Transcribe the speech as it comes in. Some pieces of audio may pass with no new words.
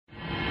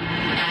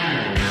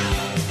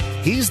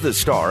He's the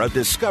star of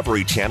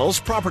Discovery Channel's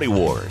Property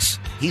Wars.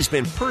 He's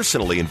been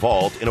personally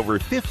involved in over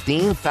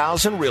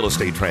 15,000 real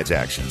estate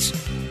transactions.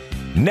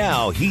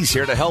 Now he's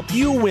here to help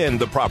you win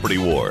the property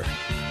war.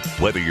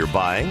 Whether you're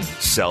buying,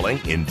 selling,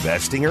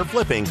 investing, or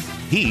flipping,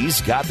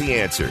 he's got the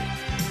answer.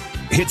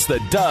 It's the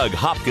Doug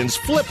Hopkins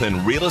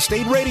Flippin' Real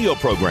Estate Radio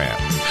Program.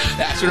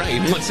 That's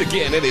right. Once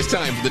again, it is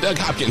time for the Doug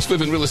Hopkins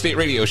Flippin' Real Estate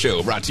Radio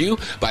Show, brought to you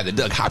by the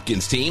Doug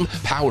Hopkins team,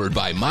 powered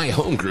by My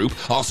Home Group,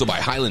 also by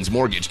Highlands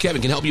Mortgage.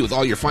 Kevin can help you with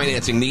all your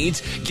financing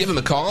needs. Give him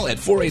a call at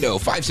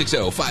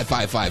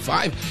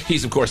 480-560-5555.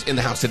 He's, of course, in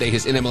the house today.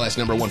 His NMLS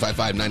number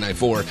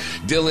 155994.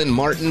 Dylan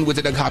Martin with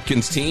the Doug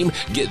Hopkins team.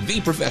 Get the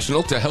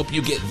professional to help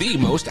you get the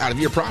most out of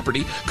your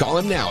property. Call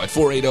him now at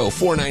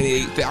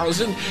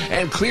 480-498-8000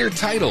 and clear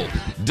title.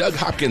 Doug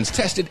Hopkins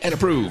tested and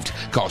approved.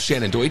 Call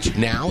Shannon Deutsch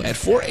now at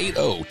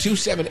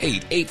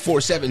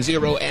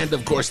 480-278-8470. And,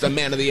 of course, the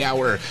man of the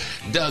hour,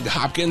 Doug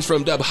Hopkins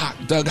from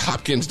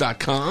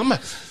DougHopkins.com. Doug,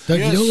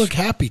 Yes. you don't look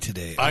happy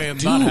today. I am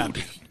not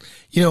happy.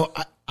 You know,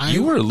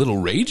 You were a little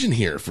raging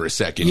here for a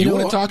second. You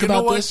want to talk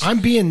about this? I'm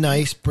being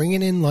nice,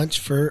 bringing in lunch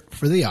for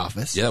the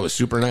office. Yeah, that was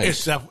super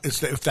nice.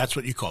 If that's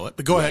what you call it.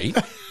 But go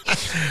ahead.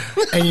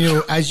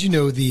 And as you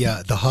know, the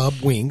Hub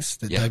wings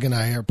that Doug and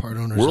I are part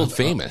owners World of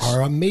famous.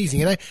 are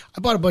amazing. And I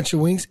bought a bunch of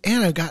wings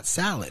and I got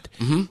salad.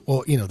 Mm-hmm.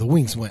 Well, the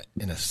wings went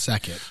in a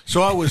second.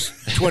 So I was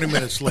 20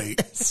 minutes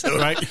late.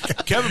 Right?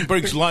 Kevin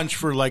brings lunch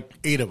for like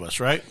 8 of us,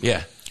 right?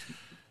 Yeah.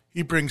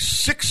 He brings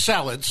 6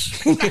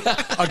 salads,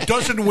 a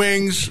dozen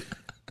wings,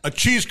 a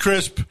cheese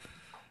crisp,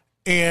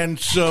 and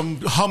some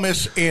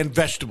hummus and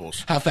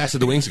vegetables. How fast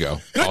did the wings go?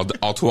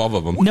 All 12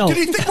 of them. No. Did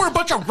he think we're a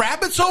bunch of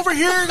rabbits over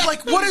here?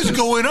 Like, what is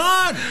going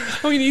on?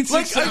 Oh, you need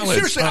 6 salads.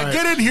 Seriously, I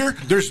get in here.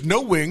 There's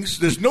no wings.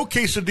 There's no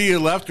quesadilla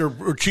left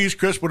or cheese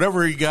crisp,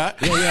 whatever he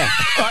got. Yeah.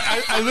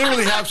 I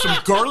literally have some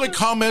garlic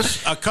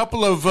hummus, a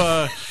couple of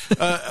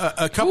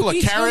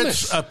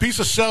carrots, hummus? a piece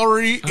of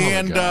celery,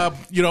 and God.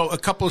 a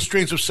couple of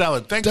strains of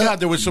salad. Thank God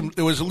there was at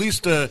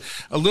least a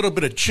little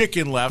bit of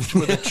chicken left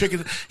with the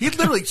chicken. He had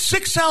literally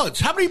 6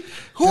 salads. How many?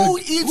 Who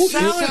eats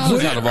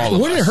salads? Out of all of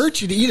Wouldn't us? it hurt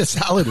you to eat a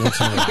salad once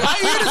in a while? I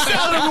eat a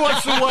salad every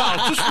once in a while.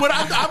 Just what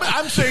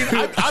I'm saying,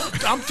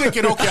 I'm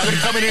thinking, okay, I'm going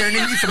to come in here and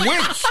eat some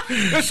wings.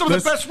 There's some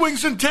of the best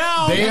wings in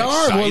town. They are.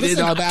 Well, Excited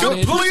listen, about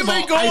it.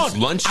 completely gone. It's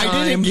lunchtime.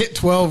 I didn't get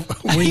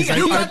 12 wings.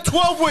 You got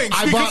 12 wings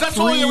because that's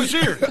all that was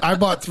here. I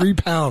bought 3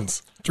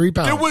 pounds. 3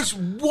 pounds. There was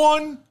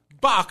 1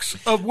 box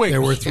of wings.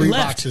 There were 3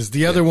 left. boxes.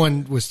 The other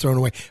one was thrown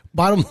away.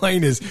 Bottom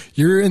line is,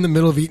 you're in the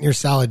middle of eating your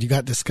salad. You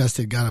got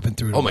disgusted, got up and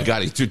threw it away. Oh, my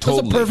God. He's too It was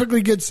totally. a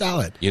perfectly good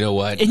salad. You know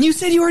what? And you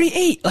said you already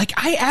ate. Like,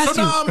 I So asked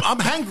now I'm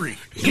hangry.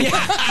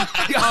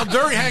 I'm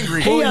very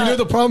hangry. Well,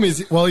 the problem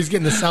is, while he's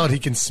getting the salad, he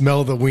can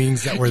smell the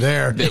wings that were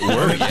there. That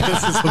were, yeah.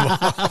 Pisses him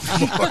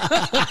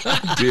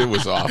off. Dude, it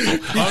was awful. I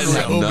didn't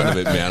have none of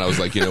it, man. I was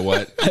like, you know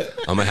what?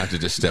 I'm going to have to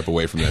just step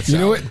away from that salad. You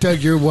know what, Doug?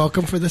 You're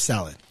welcome for the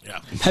salad. Yeah.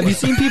 Have you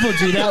seen people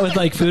do that with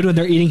like food when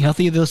they're eating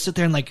healthy? They'll sit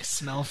there and like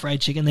smell fried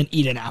chicken, then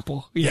eat an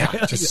apple. Yeah,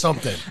 just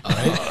something.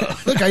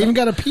 Right? Look, I even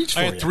got a peach for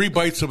I you. had 3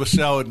 bites of a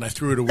salad and I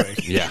threw it away.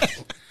 Yeah.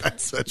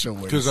 That's such a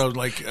waste. Because I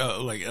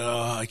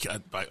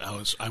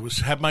was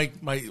had my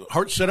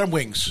heart set on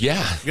wings.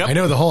 Yeah. Yep. I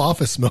know the whole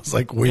office smells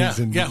like wings.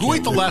 Yeah. And Yeah. Who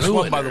ate the last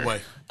one, by the way?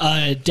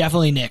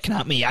 Definitely Nick,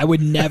 not me. I would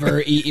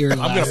never eat your I'm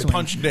going last to one.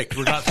 punch Nick.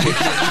 We're not taking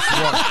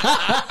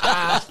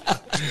at least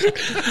one.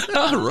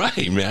 All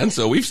right, man.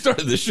 So we've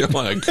started the show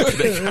on a good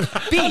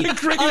Be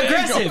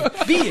aggressive.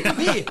 Be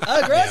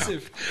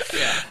aggressive.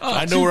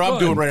 I know where I'm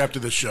doing right after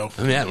this show.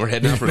 Man, we're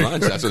heading out for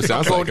lunch. That's what it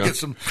I'm sounds going like. to Huh? get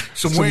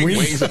some wings.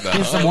 Wings at the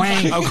house. Some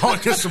wang. I'm going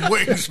to get some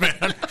wings,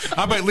 man.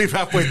 I might leave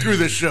halfway through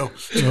this show.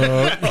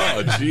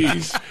 Oh,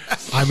 jeez.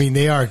 I mean,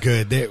 they are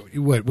good.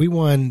 We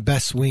won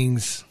best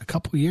wings a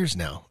couple years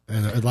now.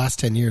 And the last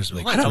 10 years,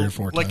 like 3 or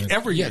 4 Like times.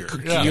 every Yeah,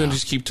 year. you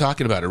just keep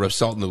talking about it. Rub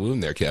salt in the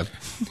wound there, Kev.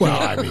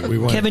 Well, I mean, we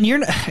won. Kevin, you're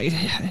not,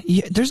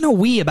 there's no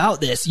we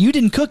about this. You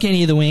didn't cook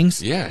any of the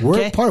wings. Yeah. We're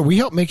Okay. part of. We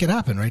helped make it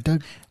happen, right,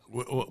 Doug?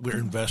 We're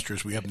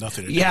investors. We have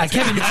nothing to do Yeah, with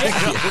it. Kevin,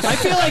 I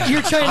feel like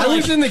you're trying I to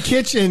was in the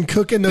kitchen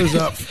cooking those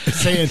up,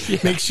 saying,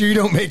 "Make sure you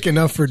don't make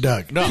enough for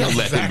Doug." No. Don't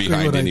let him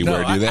behind what I-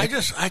 anywhere, do they? I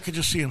could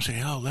just see him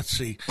saying, "Oh, let's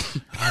see.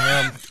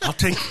 I'll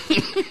take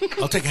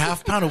a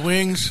half pound of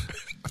wings.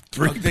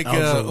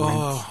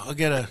 I'll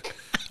get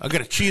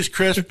a cheese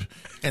crisp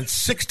and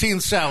 16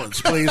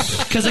 salads, please."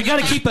 because I got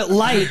to keep it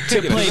light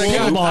to play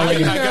football.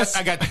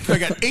 I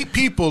got 8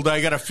 people that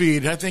I got to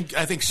feed. I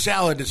think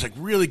salad is a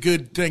really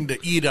good thing to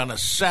eat on a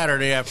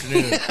Saturday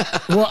afternoon.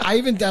 Well, I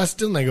even asked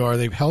Dylan, I go, "Are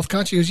they health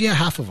conscious?" He goes, "Yeah,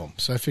 half of them."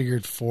 So I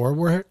figured 4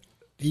 were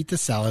eat the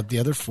salad, the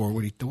other 4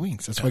 would eat the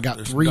wings. That's why I got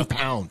There's 3 nothing-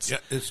 pounds. Yeah,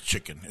 it's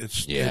chicken.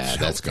 It's Yeah,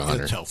 that's healthy.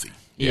 goner. It's healthy.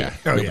 Yeah.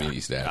 Oh, Nobody yeah.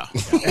 needs that.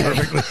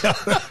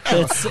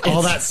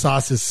 All that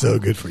sauce is so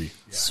good for you.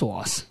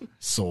 sauce.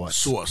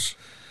 Sauce.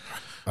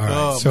 All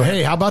All right. So,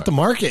 hey, how about the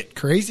market?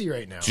 Crazy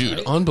right now. Dude,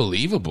 right?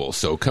 unbelievable.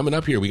 So coming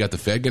up here, we got the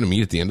Fed going to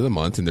meet at the end of the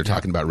month, and they're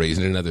talking about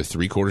raising it another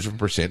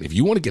 0.75%. If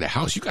you want to get a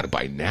house, you got to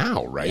buy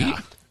now, right?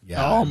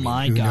 Yeah, Oh,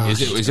 my who gosh.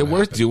 knows Is what's it gonna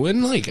worth happen.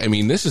 doing? Like, I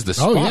mean, this is the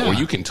spot yeah. where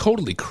you can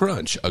totally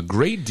crunch a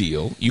great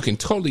deal. You can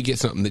totally get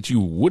something that you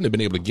wouldn't have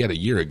been able to get a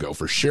year ago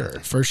for sure.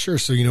 For sure.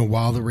 So,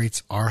 while the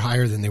rates are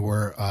higher than they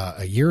were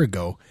a year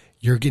ago,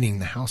 you're getting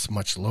the house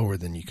much lower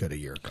than you could a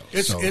year ago.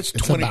 It's So it's a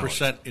balance.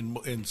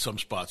 20% in some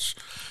spots.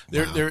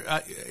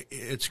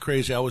 It's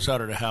crazy. I was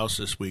out at a house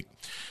this week,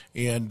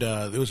 and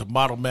there was a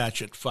model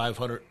match at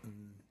 500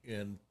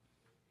 and.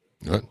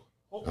 What?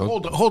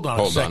 Hold on Hold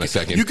a on a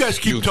second. You guys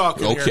keep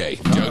talking. Okay,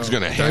 Here. Doug's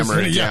going to hammer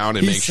it down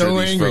and he's make sure so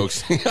these angry.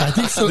 folks. I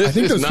think so. I This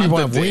think is those not people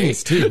the have day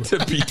wings too.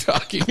 to be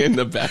talking in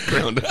the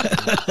background.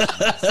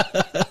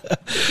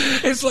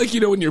 It's like,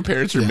 when your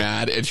parents are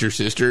mad at your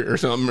sister or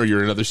something, or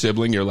you're another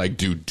sibling, you're like,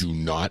 dude, do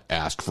not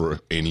ask for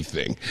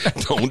anything.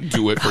 Don't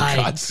do it, for Hide.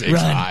 God's sakes.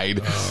 Run. Hide.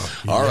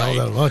 All right.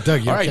 Oh,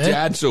 Doug, you All right, okay?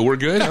 Dad, so we're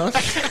good, huh?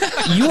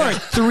 You are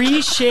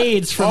 3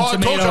 shades from I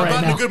told tomato you I'm right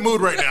not in now. a good mood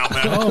right now,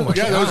 man. Oh, my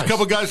there was a gosh.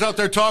 couple guys out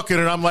there talking,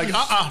 and I'm like,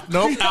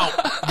 nope,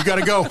 out. You got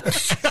to go.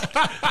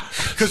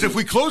 Because if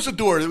we close the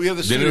door, we have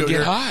the Then studio it'll get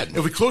here. hot.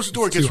 If we close the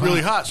door, it gets too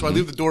really hot. hot, so I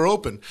leave the door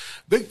open.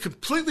 They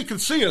completely can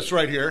see us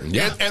right here,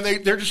 Yeah. and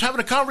they're just having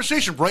a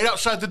conversation right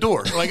outside the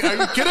door. Like, are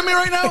you kidding me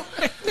right now?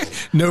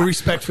 No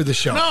respect for the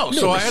show. No.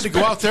 So I had to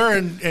go out there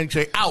and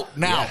say, out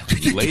now.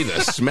 Lay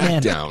the smack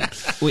Man. down.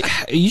 Wait,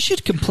 you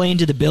should complain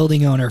to the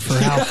building owner for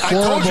how I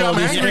told you horrible I'm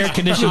this hangry. air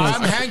conditioning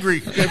I'm is.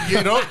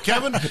 hangry.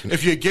 Kevin,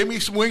 if you gave me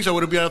some wings, I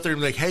would have been out there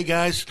and be like, hey,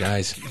 guys.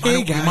 Guys.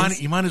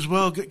 You might as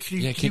well. Do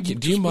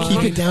you mind?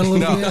 Keep it down a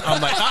little bit.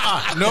 I'm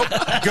like, nope,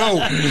 go.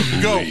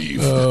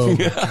 Oh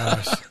my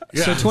gosh.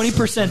 Yeah. So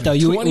 20% though.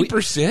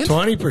 20%?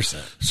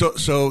 20%.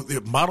 So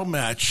the model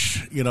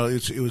match,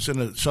 it was in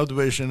a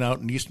subdivision out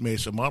in East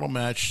Mesa. Model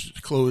match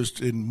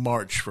closed in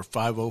March for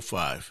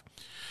 505.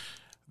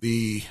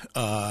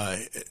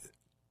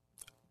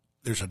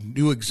 There's a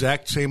new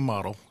exact same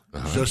model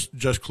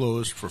just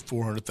closed for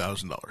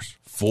 $400,000.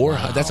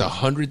 That's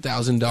 $100,000.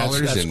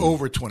 That's and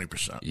over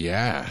 20%.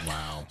 Yeah.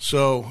 Wow.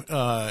 So,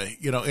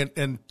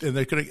 and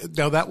they're going to,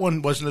 now that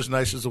one wasn't as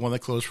nice as the one that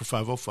closed for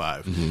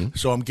 505.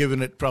 So I'm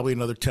giving it probably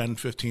another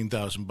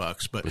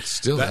 $10,000-$15,000, but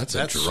still, that's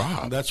a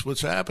drop. That's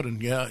what's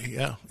happening.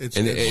 Yeah.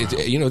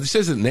 This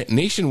says that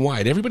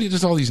nationwide, everybody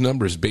does all these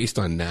numbers based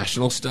on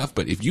national stuff.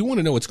 But if you want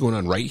to know what's going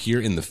on right here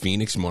in the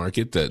Phoenix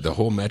market, the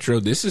whole metro,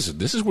 this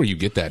is where you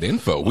get that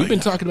info. We've been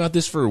talking about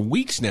this for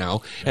weeks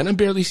now, and I'm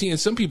barely seeing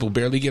some people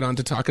barely get on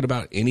to talking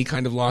about any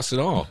kind of loss at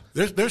all.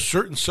 There's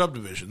certain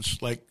subdivisions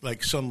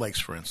like Sun Lakes,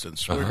 for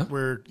instance,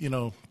 where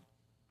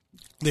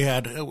they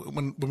had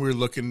when we were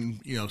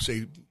looking,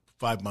 say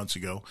 5 months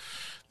ago,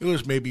 there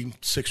was maybe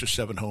 6 or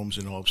 7 homes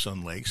in all of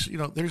Sun Lakes.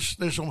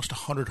 There's almost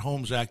 100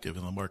 homes active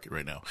in the market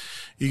right now.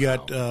 You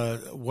got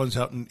ones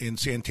out in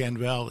Santan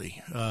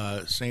Valley,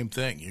 same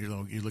thing.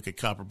 You look at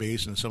Copper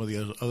Basin and some of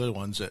the other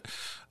ones that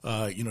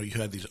you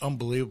had these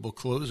unbelievable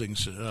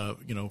closings,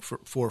 for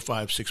 4,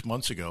 5, 6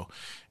 months ago,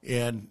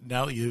 and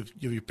now you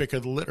pick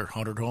of the litter,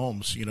 100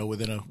 homes,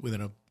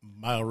 within a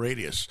mile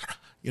radius.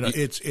 And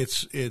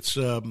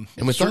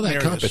with all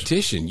that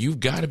competition, you've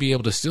got to be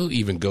able to still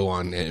even go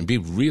on and be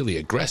really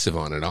aggressive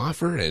on an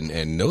offer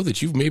and know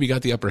that you've maybe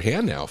got the upper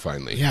hand now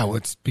finally. Yeah, well,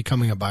 it's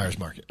becoming a buyer's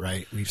market,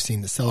 right? We've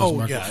seen the seller's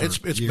market. Yeah, for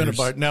it's years. been a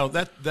buyer. Now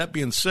that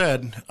being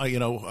said,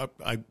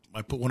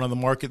 I put one on the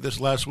market this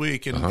last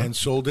week and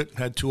sold it.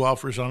 Had 2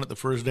 offers on it the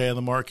first day on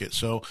the market.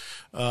 So,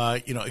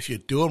 if you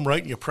do them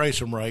right and you price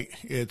them right,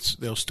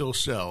 they'll still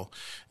sell.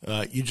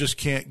 You just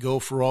can't go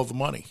for all the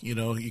money.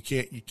 You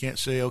can't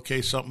say,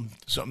 okay,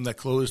 something that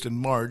closed in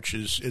March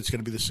it's going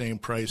to be the same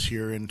price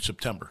here in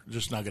September. It's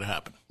just not going to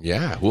happen.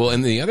 Yeah. Well,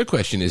 and the other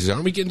question is,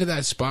 aren't we getting to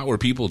that spot where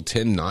people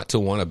tend not to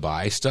want to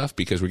buy stuff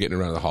because we're getting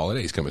around the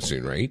holidays coming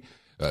soon, right?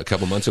 A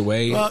couple months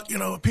away.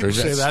 People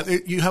say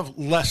that you have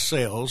less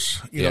sales.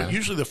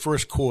 Usually the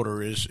first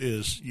quarter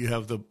is you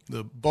have the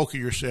bulk of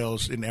your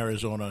sales in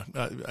Arizona.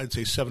 I'd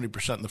say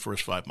 70% in the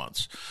first 5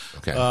 months.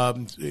 Okay.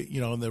 And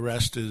the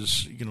rest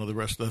is the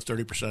rest of the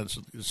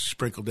 30% is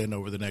sprinkled in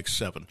over the next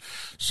 7.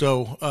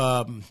 So,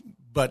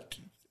 but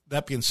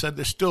that being said,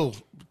 there's still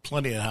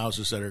plenty of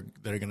houses that are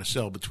going to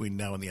sell between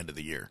now and the end of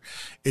the year.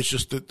 It's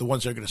just that the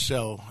ones that are going to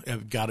sell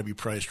have got to be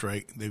priced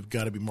right. They've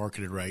got to be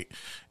marketed right,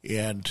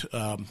 and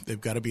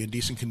they've got to be in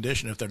decent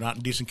condition. If they're not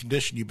in decent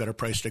condition, you better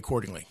price it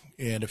accordingly.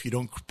 And if you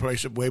don't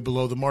price it way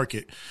below the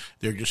market,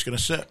 they're just going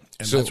to sit.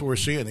 And that's what we're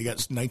seeing. They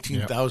got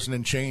 19,000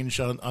 and change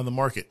on the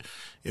market.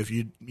 If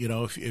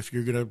if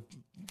you're going to.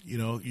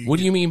 What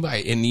do you mean by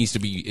it needs to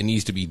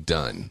be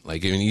done?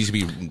 Like it needs to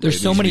be. There's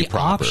so many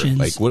options.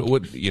 Like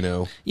what?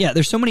 Yeah,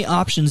 there's so many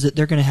options that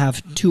they're going to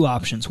have 2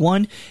 options.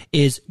 One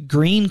is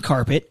green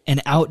carpet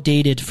and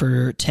outdated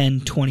for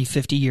 10, 20,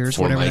 50 years,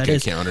 whatever that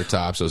is.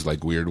 Countertops, those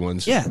like weird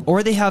ones. Yeah,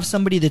 or they have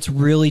somebody that's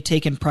really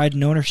taken pride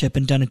in ownership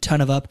and done a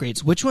ton of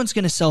upgrades. Which one's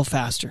going to sell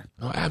faster?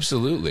 Oh,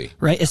 absolutely.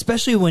 Right,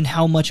 especially when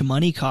how much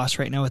money costs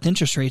right now with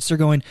interest rates. They're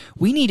going,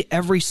 we need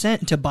every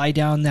cent to buy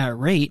down that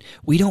rate.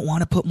 We don't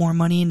want to put more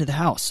money into the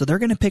house. So they're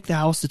going to pick the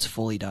house that's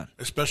fully done.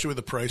 Especially with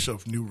the price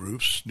of new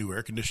roofs, new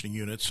air conditioning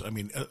units. I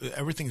mean,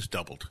 everything's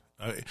doubled.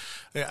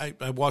 I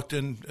walked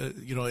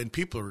and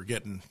people are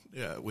getting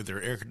with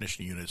their air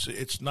conditioning units.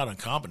 It's not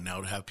uncommon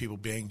now to have people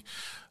being.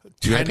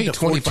 Dude, I paid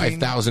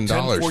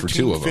 $25,000 for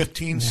two of them.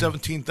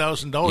 $15,000,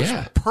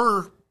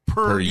 $17,000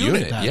 per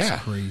unit.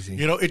 That's crazy.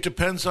 It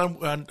depends on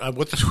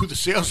who the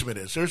salesman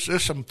is.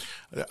 There's some,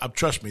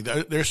 trust me,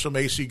 there's some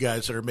AC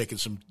guys that are making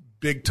some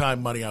big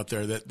time money out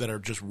there that are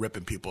just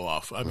ripping people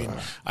off. I mean,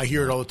 I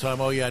hear it all the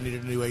time. Oh yeah, I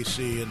needed a new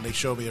AC, and they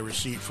show me a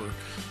receipt for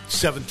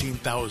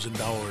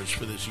 $17,000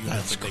 for this unit.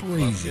 That's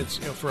crazy. It's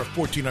for a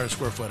 1,400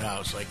 square foot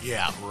house. Like,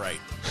 yeah, right.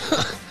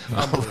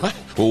 All right.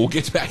 Well, we'll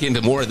get back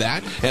into more of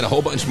that and a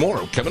whole bunch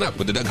more coming up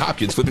with the Doug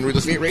Hopkins Flippin' Real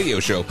Estate Radio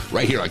Show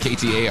right here on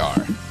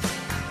KTAR.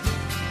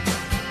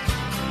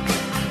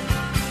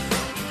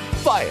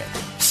 Buy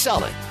it,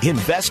 sell it,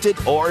 invest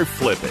it, or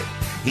flip it.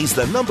 He's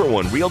the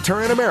 #1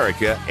 realtor in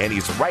America, and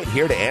he's right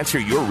here to answer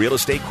your real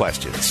estate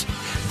questions.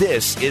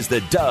 This is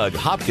the Doug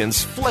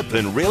Hopkins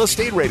Flippin' Real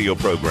Estate Radio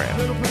Program.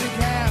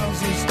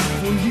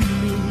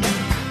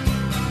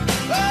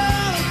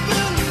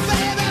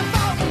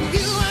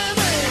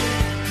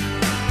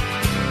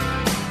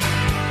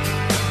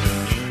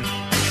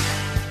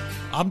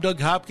 I'm Doug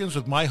Hopkins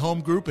with My Home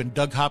Group and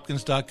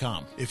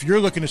DougHopkins.com. If you're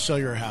looking to sell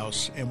your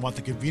house and want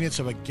the convenience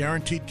of a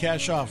guaranteed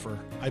cash offer,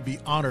 I'd be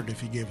honored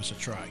if you gave us a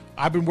try.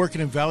 I've been working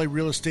in Valley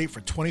real estate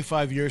for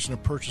 25 years and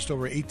have purchased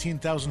over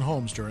 18,000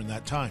 homes during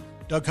that time.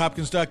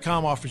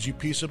 DougHopkins.com offers you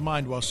peace of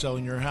mind while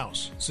selling your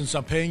house. Since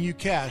I'm paying you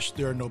cash,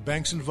 there are no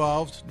banks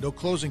involved, no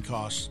closing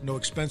costs, no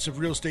expensive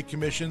real estate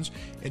commissions,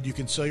 and you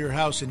can sell your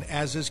house in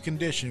as-is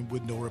condition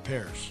with no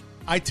repairs.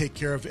 I take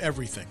care of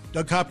everything.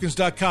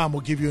 DougHopkins.com will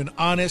give you an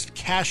honest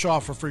cash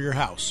offer for your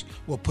house.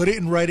 We'll put it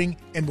in writing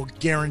and we'll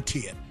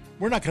guarantee it.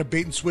 We're not going to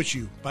bait and switch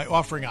you by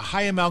offering a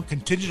high amount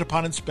contingent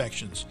upon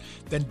inspections.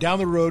 Then down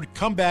the road,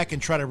 come back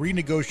and try to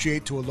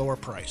renegotiate to a lower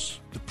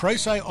price. The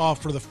price I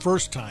offer the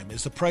first time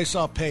is the price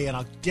I'll pay, and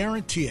I'll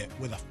guarantee it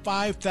with a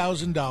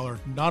 $5,000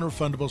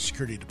 non-refundable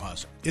security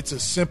deposit. It's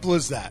as simple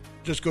as that.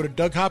 Just go to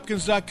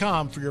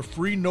DougHopkins.com for your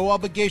free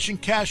no-obligation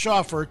cash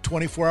offer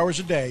 24 hours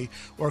a day,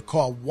 or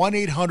call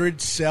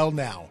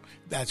 1-800-SELL-NOW.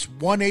 That's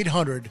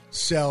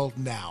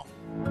 1-800-SELL-NOW.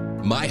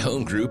 My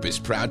Home Group is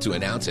proud to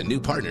announce a new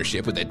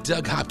partnership with the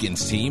Doug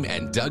Hopkins team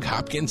and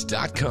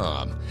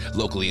DougHopkins.com.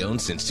 Locally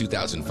owned since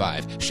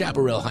 2005,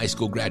 Chaparral High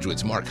School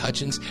graduates Mark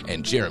Hutchins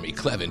and Jeremy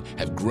Clevin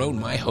have grown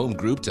My Home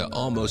Group to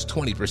almost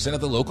 20%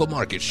 of the local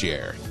market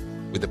share.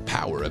 With the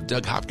power of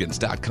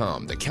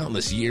DougHopkins.com, the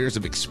countless years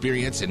of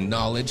experience and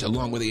knowledge,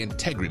 along with the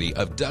integrity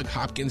of Doug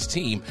Hopkins'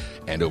 team,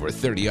 and over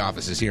 30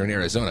 offices here in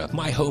Arizona,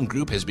 My Home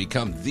Group has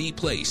become the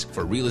place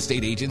for real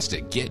estate agents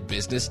to get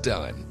business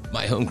done.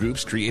 My Home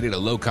Group's created a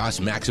low-cost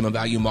maximum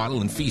value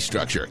model and fee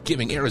structure,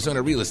 giving Arizona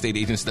real estate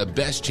agents the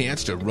best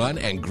chance to run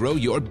and grow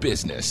your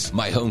business.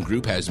 My Home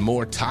Group has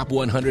more top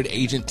 100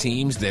 agent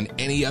teams than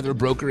any other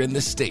broker in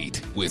the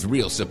state. With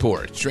real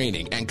support,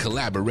 training, and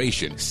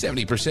collaboration,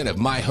 70% of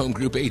My Home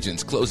Group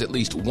agents close at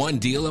least one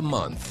deal a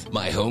month.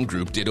 My Home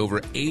Group did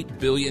over $8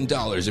 billion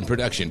in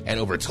production and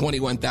over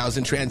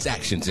 21,000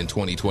 transactions in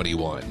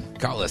 2021.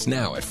 Call us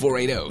now at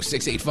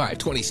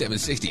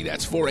 480-685-2760.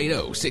 That's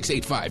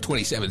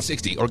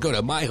 480-685-2760, or go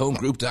to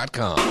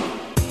myhomegroup.com.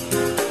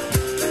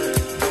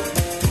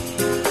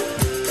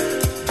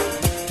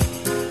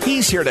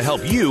 He's here to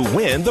help you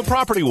win the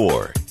property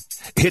war.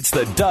 It's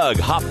the Doug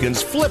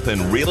Hopkins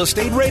Flippin' Real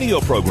Estate Radio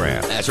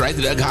Program. That's right,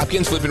 the Doug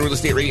Hopkins Flippin' Real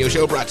Estate Radio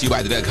Show, brought to you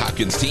by the Doug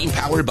Hopkins team,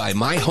 powered by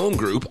My Home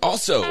Group,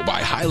 also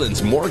by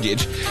Highlands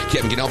Mortgage.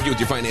 Kevin can help you with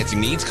your financing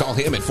needs. Call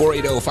him at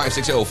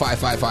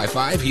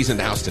 480-560-5555. He's in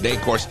the house today,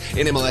 of course,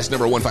 in MLS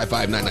number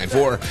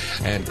 155994,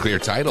 and clear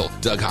title.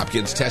 Doug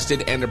Hopkins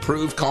tested and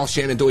approved. Call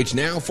Shannon Deutsch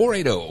now,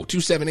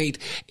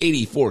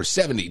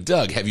 480-278-8470.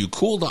 Doug, have you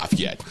cooled off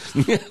yet?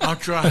 I'll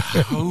try.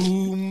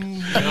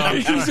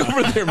 He's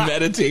over there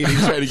meditating,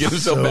 trying to get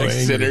himself back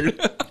centered.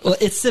 Well,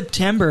 it's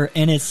September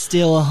and it's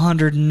still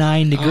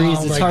 109 degrees.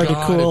 Oh, it's my hard God.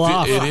 to cool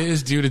off. It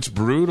is, dude. It's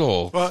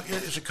brutal. Well,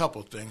 it's a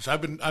couple of things.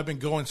 I've been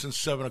going since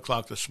 7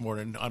 o'clock this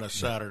morning on a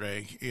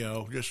Saturday. You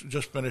know,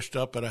 just finished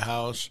up at a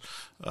house,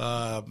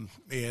 and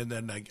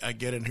then I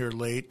get in here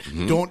late.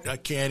 Mm-hmm. I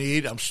can't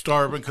eat. I'm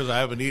starving because I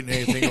haven't eaten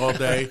anything all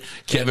day.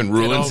 Kevin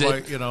ruins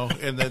it.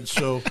 And then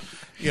so.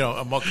 You know,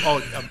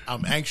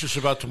 I'm anxious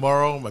about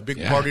tomorrow, my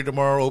big party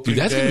tomorrow, opening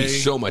Dude, that's day. going to be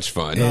so much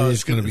fun.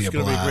 It's going to be a It's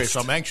going to be great. blast.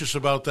 So I'm anxious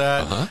about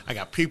that. I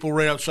got people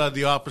right outside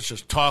the office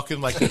just talking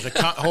like there's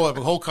a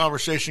whole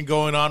conversation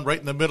going on right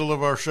in the middle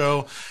of our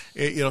show.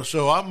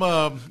 So I'm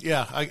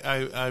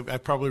I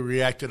probably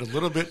reacted a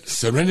little bit.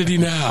 Serenity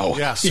now.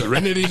 Yeah.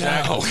 Serenity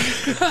now.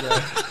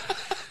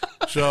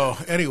 So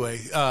anyway,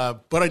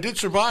 but I did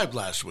survive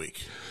last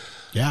week.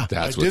 Yeah.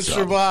 That's I did what's up.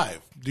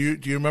 survive. Do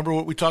you remember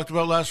what we talked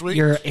about last week?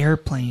 Your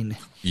airplane.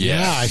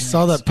 Yeah, I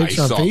saw that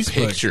picture on Facebook. I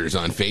saw pictures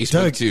on Facebook,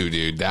 Doug, too,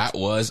 dude. That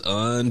was It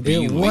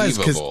unbelievable. was,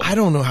 because I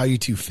don't know how you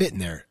two fit in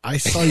there. I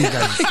saw you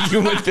guys.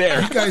 You went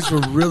there. You guys were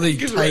really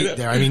Right tight up.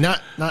 there. I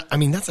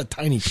mean, that's a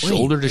tiny plane.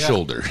 Shoulder to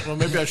shoulder. Well,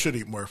 maybe I should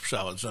eat more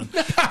salads then.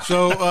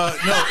 So, no.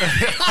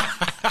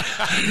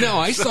 No,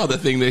 I saw the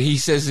thing that he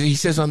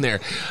says on there,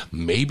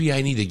 maybe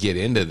I need to get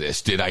into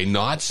this. Did I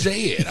not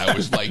say it? I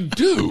was like,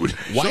 dude,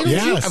 why don't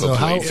you have a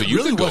plane so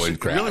you can go and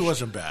crash? It really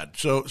wasn't bad.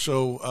 So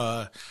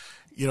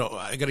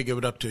I got to give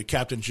it up to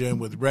Captain Jim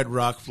with Red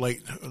Rock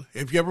Flight.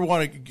 If you ever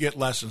want to get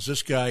lessons,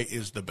 this guy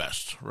is the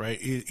best,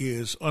 right? He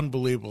is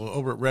unbelievable.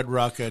 Over at Red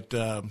Rock at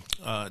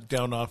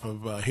down off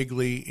of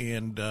Higley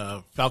and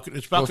Falcon.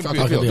 It's Falcon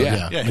Field.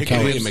 Yeah.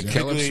 Higley and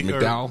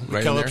McKellips,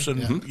 right in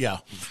there.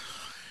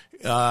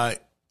 Yeah.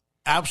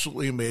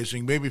 Absolutely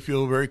amazing. Made me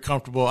feel very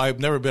comfortable. I've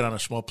never been on a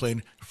small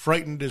plane.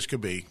 Frightened as could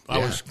be. I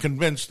was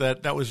convinced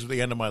that was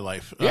the end of my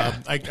life. Yeah.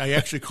 I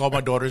actually called my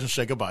daughters and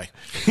said goodbye.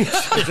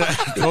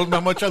 I told them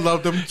how much I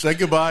loved them. Said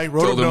goodbye.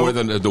 Told them where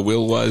the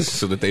will was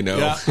so that they know.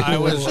 Yeah, I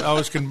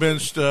was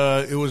convinced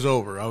it was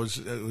over. It was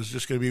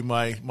just going to be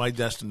my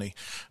destiny.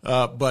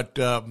 But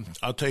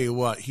I'll tell you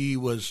what, he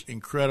was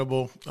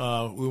incredible.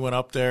 We went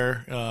up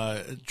there.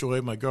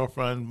 Joy, my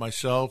girlfriend,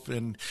 myself,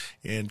 and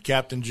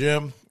Captain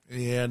Jim.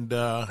 And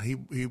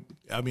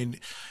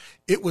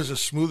it was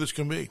as smooth as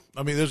can be.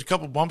 I mean, there's a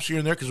couple bumps here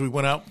and there because we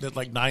went out at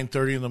like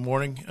 9:30 in the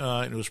morning,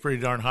 and it was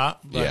pretty darn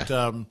hot. But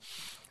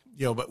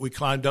but we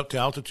climbed up to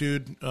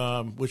altitude,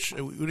 which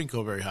we didn't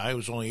go very high. It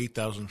was only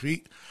 8,000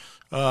 feet.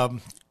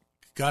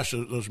 Gosh,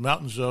 those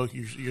mountains, though,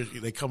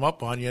 they come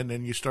up on you, and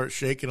then you start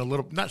shaking a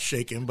little. Not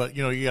shaking, but,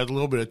 you had a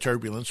little bit of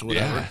turbulence or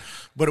whatever. Yeah.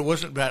 But it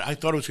wasn't bad. I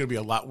thought it was going to be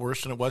a lot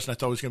worse than it was, and I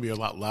thought it was going to be a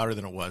lot louder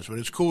than it was. But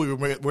it's cool. We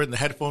were wearing the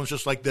headphones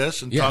just like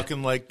this and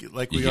talking like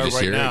we are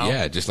right now.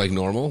 Yeah, just like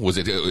normal. Was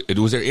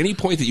there any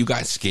point that you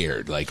got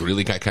scared? Like,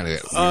 really got kind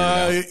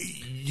of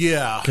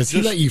yeah. Because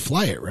he let you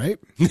fly it, right?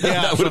 Yeah,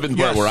 that would have been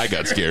the part where I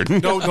got scared.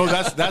 No,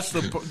 that's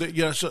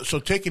the So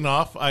taking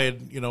off, I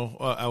had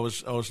I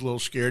was a little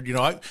scared.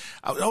 I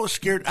was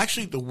scared.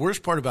 Actually, the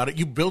worst part about it,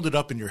 you build it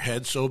up in your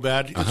head so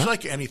bad. It's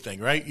like anything,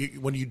 right?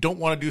 When you don't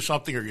want to do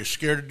something or you're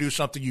scared to do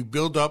something, you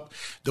build up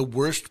the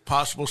worst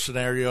possible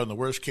scenario and the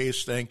worst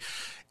case thing,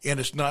 and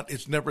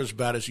it's never as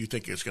bad as you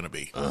think it's going to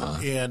be.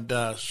 And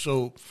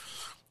so.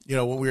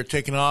 When we were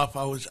taking off,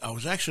 I was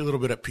actually a little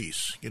bit at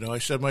peace. I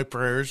said my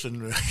prayers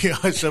and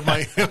I said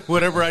my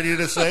whatever I needed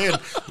to say, and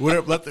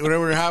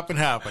whatever happened.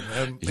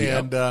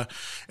 And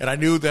I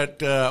knew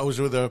that I was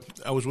with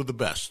the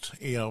best.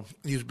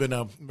 He's been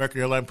a American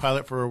airline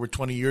pilot for over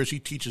 20 years. He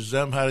teaches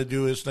them how to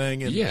do his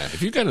thing. And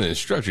if you've got an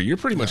instructor, you're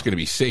pretty much going to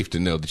be safe to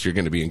know that you're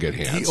going to be in good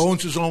hands. He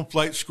owns his own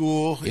flight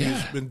school.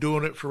 He's been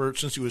doing it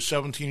since he was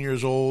 17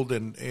 years old,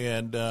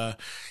 and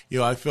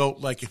I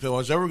felt like if I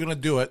was ever going to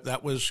do it,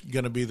 that was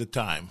going to be the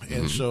time.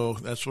 And so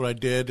that's what I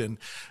did. And,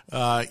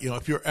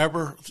 if you're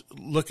ever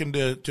looking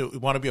to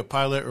want to be a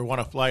pilot or want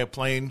to fly a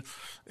plane,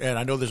 and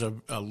I know there's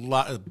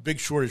a big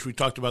shortage. We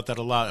talked about that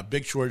a lot, a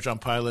big shortage on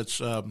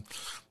pilots.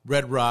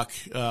 Red Rock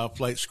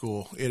Flight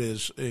School. It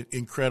is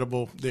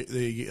incredible.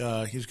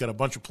 He's got a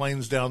bunch of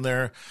planes down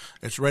there.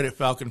 It's right at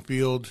Falcon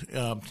Field.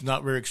 It's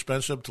not very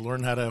expensive to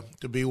learn how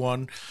to be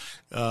one.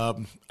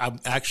 I'm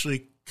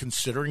actually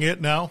considering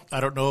it now. I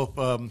don't know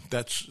if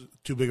that's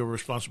too big of a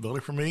responsibility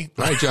for me.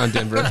 All right, John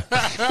Denver.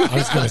 I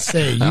was going to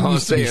say, you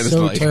used to be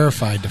so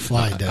terrified to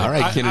fly, Doug. All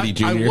right, Kennedy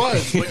Jr. I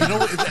was,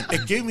 but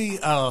it gave me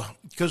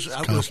because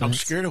I'm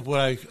scared of what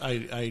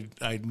I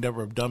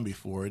never have done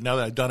before. And now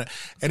that I've done it,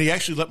 and he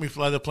actually let me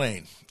fly the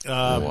plane.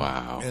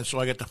 Wow! And so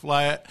I got to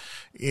fly it,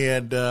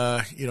 and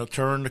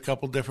turn a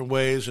couple different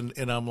ways,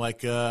 and I'm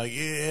like,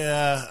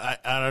 I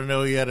don't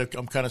know yet.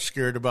 I'm kind of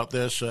scared about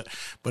this,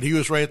 but he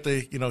was right at the,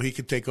 he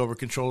could take over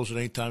controls at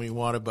any time he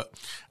wanted, but.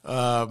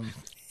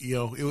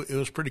 It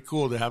was pretty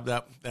cool to have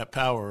that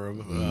power.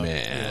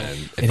 Man.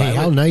 And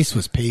how nice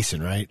was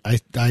Payson, right?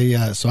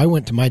 So I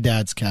went to my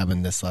dad's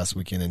cabin this last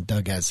weekend, and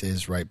Doug has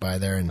his right by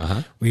there,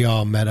 and we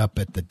all met up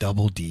at the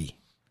Double D.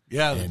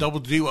 Yeah, the Double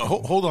D. Well,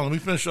 hold on, let me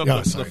finish up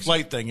the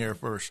flight thing here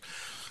first.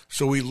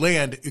 So we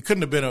land. It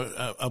couldn't have been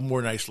a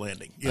more nice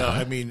landing.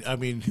 I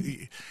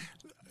mean.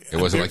 It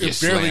wasn't like you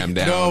slammed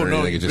down.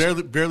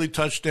 No, barely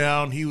touched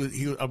down. He was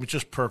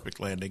just perfect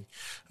landing,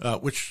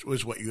 which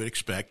was what you would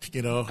expect,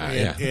 And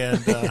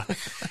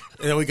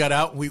then we got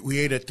out. We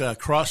ate at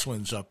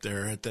Crosswinds up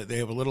there. They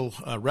have a little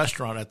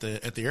restaurant at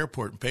the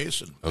airport in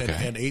Payson,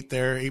 and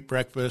ate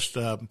breakfast.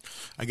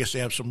 I guess they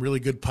have some really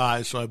good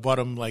pies, so I bought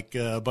him like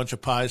a bunch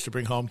of pies to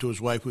bring home to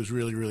his wife, who's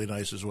really, really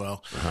nice as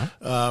well.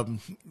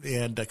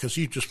 And because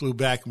he just flew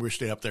back and we were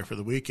staying up there for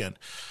the weekend.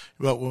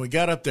 But when we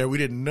got up there, we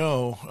didn't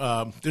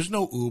know there's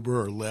no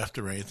Uber or Lyft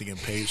or anything in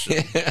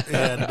Payson,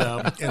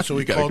 and so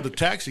we called the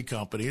taxi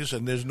companies,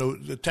 and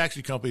the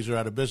taxi companies are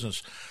out of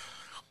business,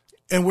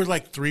 and we're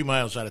like 3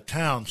 miles out of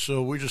town,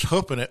 so we're just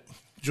hoofing it.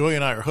 Joy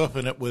and I are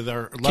hoofing it with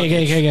our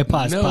luggage. Okay,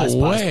 pause.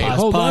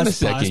 Hold on a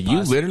second.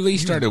 You literally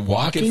started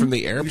walking from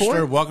the airport? We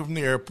started walking from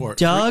the airport.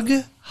 Doug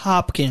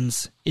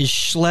Hopkins is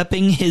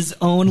schlepping his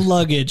own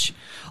luggage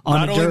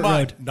on a dirt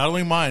road. Not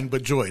only mine,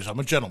 but Joy's. I'm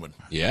a gentleman.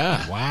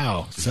 Yeah.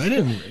 Wow. So I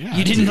didn't. Yeah,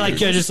 you didn't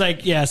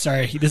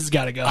sorry, this has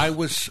got to go. I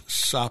was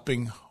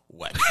sopping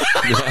wet.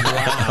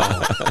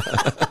 Wow.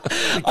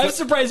 I'm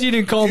surprised you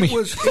didn't call me.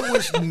 It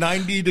was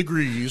 90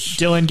 degrees.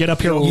 Dylan, get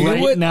up here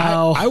right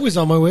now. I was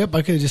on my way up.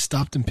 I could have just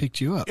stopped and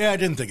picked you up. Yeah, I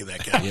didn't think of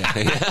that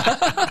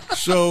guy.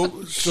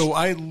 So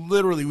I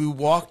literally, we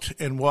walked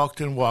and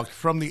walked and walked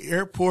from the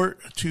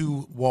airport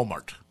to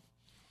Walmart.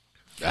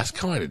 That's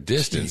quite a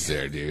distance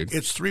there, dude.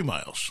 It's 3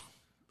 miles.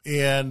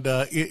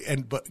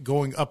 But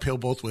going uphill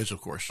both ways,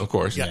 of course. Of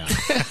course. Yeah.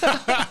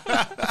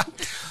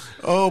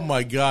 Oh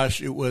my gosh,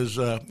 it was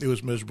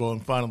miserable.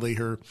 And finally,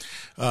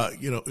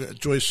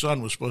 Joy's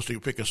son was supposed to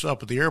pick us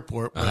up at the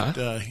airport,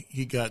 but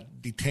he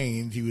got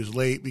detained. He was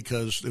late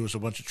because there was a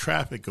bunch of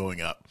traffic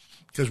going up.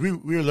 Because we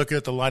were looking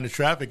at the line of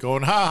traffic,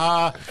 going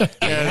ha ha,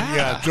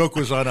 and joke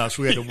was on us.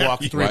 We had to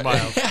walk 3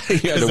 miles.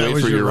 You had to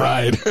wait for your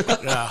ride.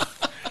 Yeah.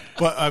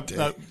 But,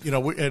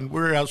 and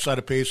we're outside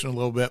of Payson a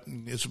little bit.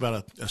 And it's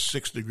about a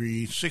 6 to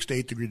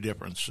 8 degree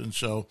difference. And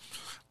so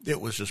it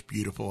was just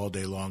beautiful all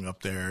day long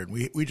up there. And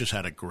we just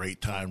had a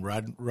great time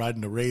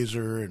riding the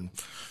Razor and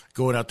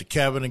going out to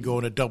Kevin and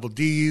going to Double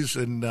D's.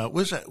 And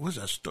what's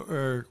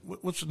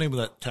the name of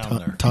that town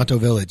there? Tonto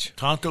Village.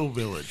 Tonto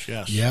Village,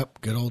 yes.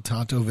 Yep, good old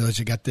Tonto Village.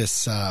 I got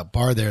this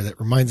bar there that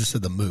reminds us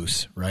of the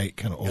Moose, right?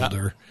 Kind of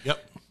older.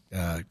 Yep.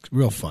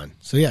 Real fun.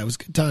 So, yeah, it was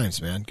good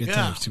times, man. Good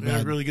times. Too we had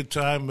bad. a really good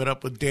time. Met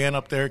up with Dan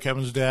up there,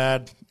 Kevin's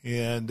dad.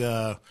 And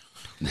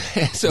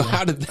So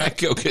how did that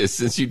go? Because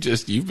since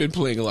you've been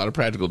playing a lot of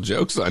practical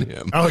jokes on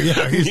him. Oh,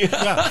 yeah.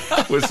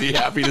 Was he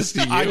happy to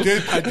see you?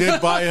 I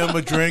did buy him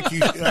a drink. He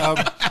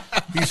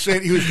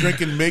said he was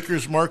drinking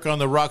Maker's Mark on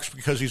the rocks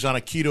because he's on a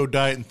keto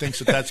diet and thinks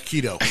that's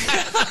keto.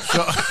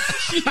 So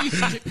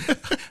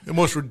the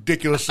most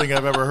ridiculous thing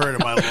I've ever heard in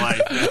my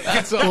life.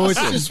 That's awesome. Well,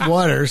 it's just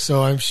water,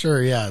 so I'm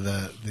sure,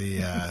 the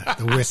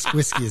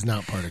whiskey is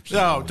not part of keto.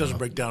 No, it doesn't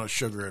break down with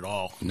sugar at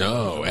all.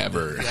 No,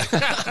 ever.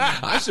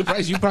 I'm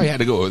surprised you probably had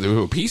to go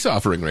to a peace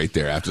offering right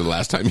there after the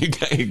last time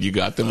you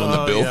got them on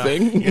the bill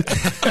thing.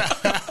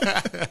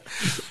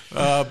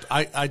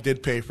 I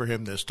did pay for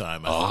him this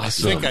time.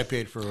 Awesome. I think I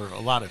paid for a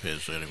lot of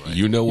his anyway.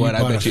 You know what?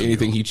 I bet you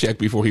anything he checked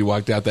before he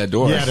walked out that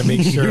door. Yeah, to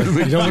make sure.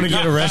 You don't want to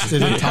get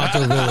arrested in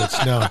Tonto Village,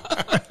 no.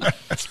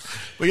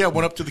 But yeah,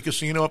 went up to the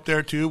casino up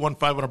there too. Won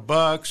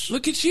 $500.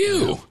 Look at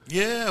you.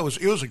 Yeah, it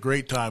was a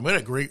great time. We had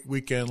a great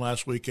weekend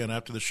last weekend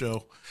after the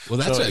show. Well,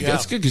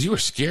 that's good because you were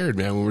scared,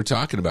 man, when we were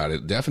talking about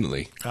it.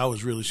 Definitely. I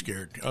was really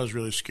scared.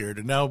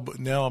 And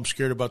now I'm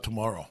scared about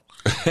tomorrow.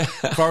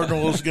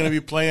 Cardinals going to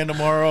be playing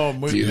tomorrow.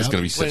 Dude, it's going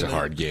to be such a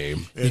hard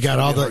game. You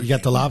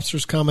got the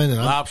lobsters coming.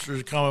 And lobsters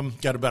are coming.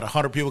 Got about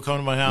 100 people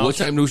coming to my house. What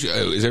time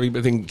is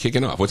everything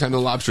kicking off? What time do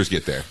the lobsters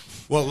get there?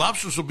 Well,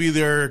 lobsters will be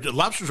there. The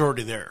lobsters are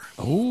already there.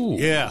 Oh.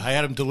 Yeah, I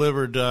had them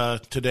delivered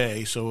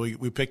today, so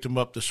we picked them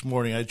up this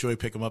morning. I had Joey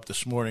pick them up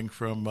this morning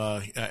from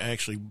I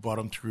actually bought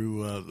them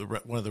through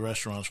one of the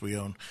restaurants we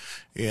own,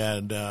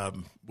 and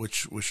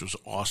which was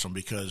awesome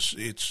because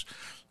it's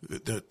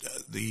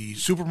the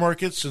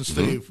supermarkets, since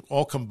they've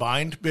all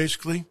combined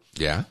basically.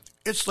 Yeah.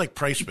 It's like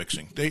price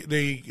fixing.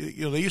 They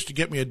used to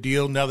get me a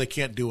deal. Now they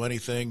can't do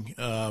anything.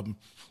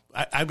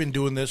 I've been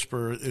doing this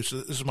this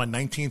is my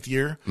 19th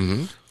year,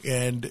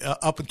 and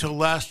up until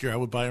last year, I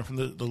would buy them from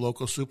the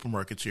local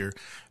supermarkets here,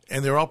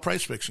 and they're all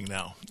price fixing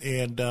now.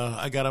 And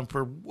I got them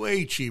for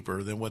way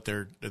cheaper than what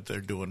they're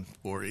doing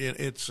for.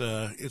 It's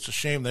a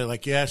shame. They're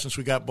like, since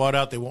we got bought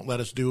out, they won't let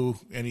us do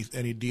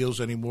any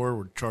deals anymore.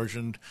 We're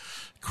charging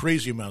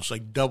crazy amounts,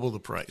 like double the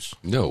price.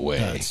 No way.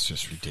 That's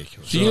just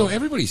ridiculous. So,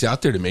 everybody's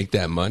out there to make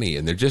that money,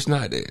 and they're just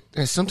not.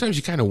 Sometimes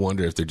you kind of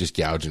wonder if they're just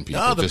gouging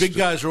people. No, the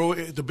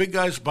big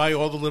guys buy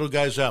all the little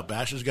guys out.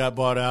 Bash's got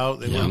bought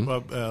out.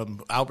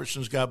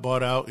 Albertsons got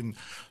bought out, and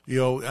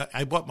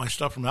I bought my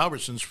stuff from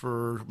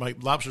Albertsons my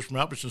lobsters from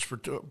Albertsons for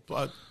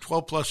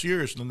 12 plus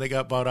years, and then they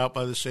got bought out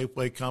by the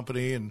Safeway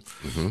company, and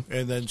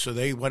then so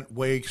they went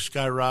way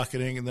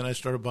skyrocketing, and then I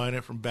started buying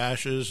it from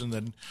Bash's, and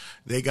then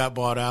they got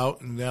bought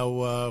out, and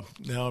now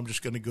I'm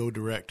just going to go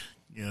direct.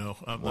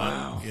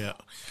 Wow.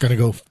 Going to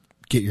go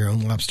get your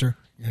own lobster?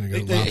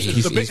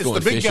 It's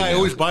the big guy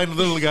always buying the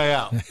little guy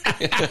out.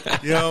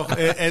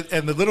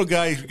 And the little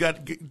guy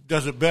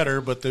does it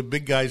better, but the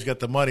big guy's got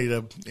the money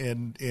to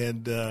and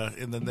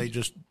then they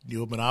just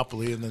do a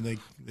monopoly, and then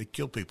they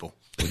kill people.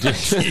 And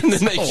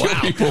then they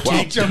kill people.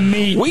 Take your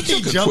meat. We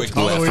took a quick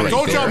left right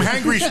Told you there. I'm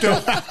hangry still.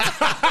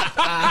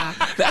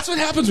 That's what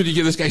happens when you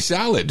give this guy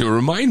salad. To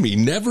remind me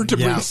never to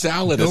bring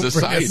salad as a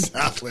side.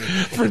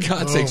 For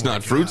God's sakes,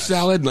 not fruit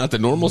salad, not the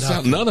normal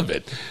salad, none of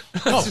it.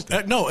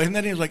 No. And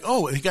then he's like,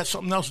 he got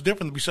something else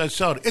different besides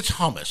salad. It's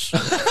hummus.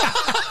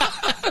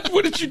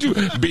 What did you do?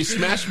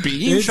 Smashed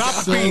beans?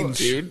 Chopped beans.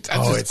 Dude, it's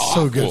awful.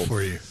 so good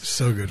for you.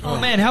 So good for you. Oh,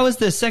 man, how was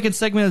the second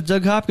segment of the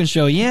Doug Hopkins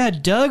show? Yeah,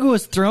 Doug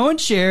was throwing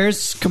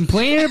chairs,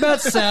 complaining about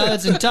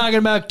salads, and talking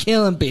about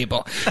killing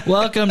people.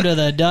 Welcome to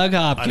the Doug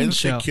Hopkins I didn't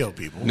show. say kill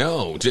people.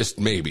 No, just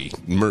maybe.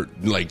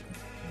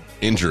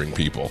 Injuring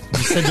people.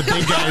 You said the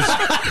big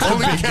guys.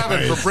 Only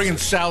Kevin for bringing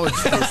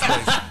salads to this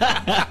place.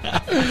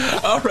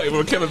 All right,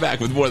 we're coming back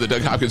with more of the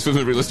Doug Hopkins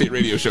Flippin' Real Estate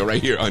Radio Show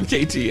right here on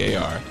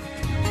KTAR.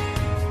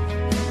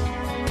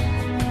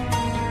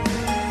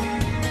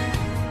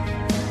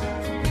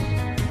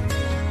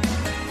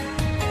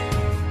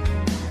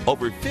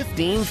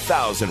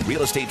 15,000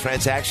 real estate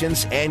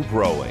transactions and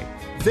growing.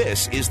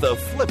 This is the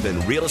Flippin'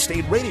 Real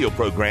Estate Radio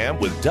Program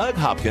with Doug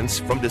Hopkins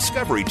from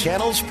Discovery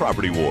Channel's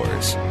Property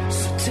Wars.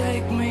 So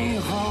take me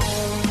home.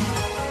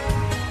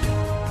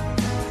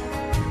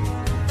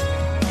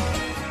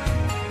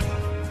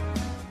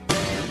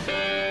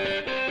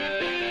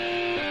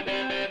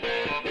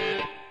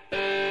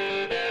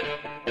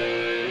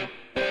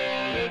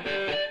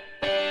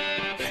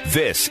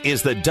 This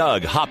is the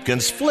Doug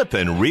Hopkins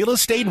Flippin' Real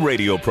Estate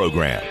Radio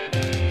Program.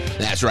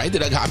 That's right, the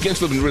Doug Hopkins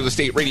Flippin' Real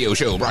Estate Radio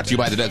Show, brought to you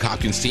by the Doug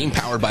Hopkins team,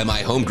 powered by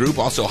my home group,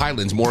 also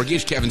Highlands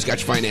Mortgage. Kevin's got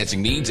your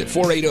financing needs at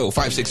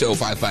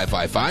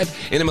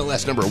 480-560-5555,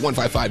 NMLS number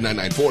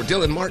 155994.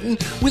 Dylan Martin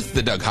with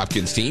the Doug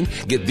Hopkins team.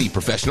 Get the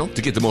professional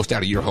to get the most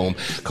out of your home.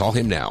 Call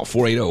him now,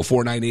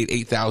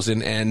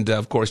 480-498-8000, and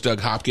of course,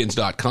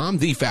 DougHopkins.com,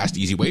 the fast,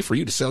 easy way for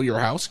you to sell your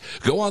house.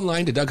 Go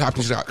online to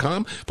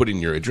DougHopkins.com, put in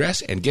your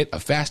address, and get a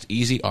fast,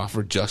 easy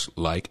offer just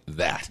like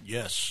that.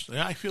 Yes.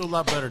 Yeah, I feel a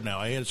lot better now.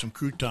 I had some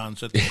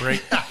croutons at the break.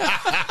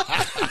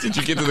 Did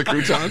you get to the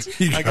croutons?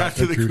 I got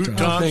to the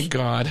croutons. Oh, thank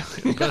God.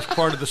 That's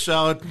part of the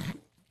salad.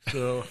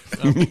 So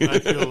I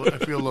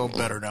feel a little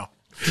better now.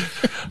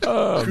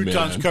 Oh,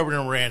 Croutons man. covered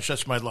in ranch.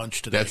 That's my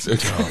lunch today.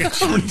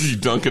 That's you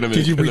dunking them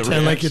Did you in the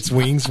pretend like ranch? it's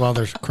wings while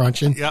they're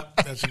crunching? Yep,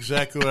 that's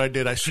exactly what I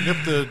did. I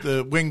snipped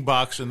the wing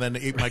box and then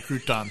ate my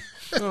crouton.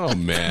 Oh,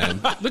 man.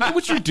 Look at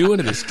what you're doing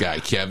to this guy,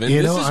 Kevin.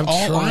 You This know, is I'm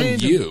all trying on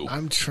to, you.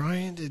 I'm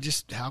trying to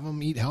just have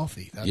them eat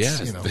healthy. That's,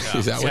 Yeah. you know,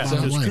 Is that what's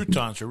Those on?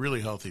 croutons are really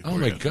healthy for Oh,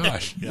 my you.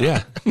 gosh.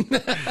 Yeah.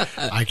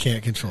 I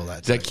can't control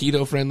that. Is that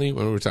keto friendly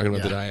when we're talking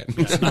about the diet?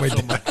 Not so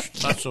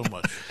much. Not so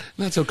much.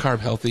 Not so carb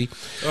healthy.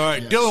 All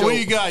right, Dylan, what do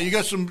you got? You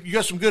got some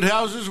good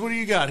houses. What do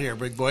you got here,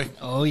 big boy?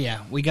 Oh,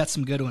 yeah. We got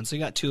some good ones. We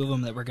got two of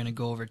them that we're going to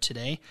go over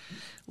today.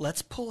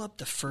 Let's pull up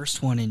the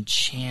first one in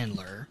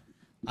Chandler.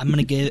 I'm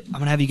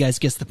gonna have you guys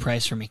guess the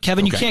price for me.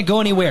 Kevin, you Okay. can't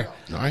go anywhere.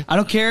 All right. I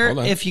don't care Hold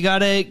on. if you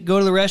gotta go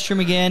to the restroom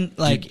again.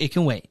 Like, it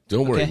can wait.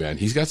 Don't worry, Okay? man.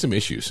 He's got some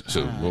issues,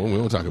 so we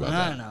won't talk about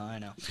that. I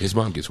know. His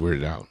mom gets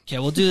weirded out. Okay,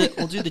 we'll do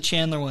the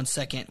Chandler one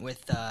second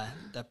with the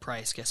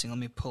price guessing. Let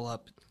me pull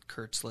up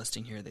Kurt's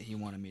listing here that he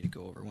wanted me to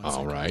go over.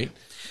 All right.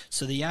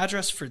 So the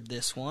address for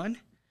this one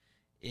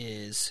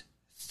is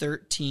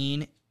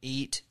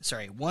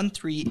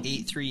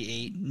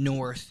 13838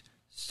 North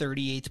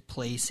 38th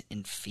Place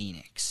in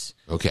Phoenix.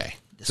 Okay.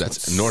 This So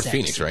that's one's North sexy.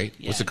 Phoenix, right?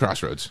 Yeah. What's the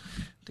crossroads?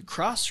 The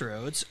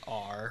crossroads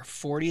are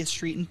 40th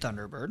Street and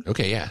Thunderbird.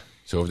 Okay, yeah.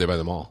 So over there by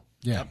the mall.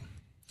 Yeah.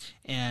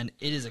 And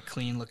it is a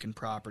clean-looking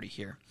property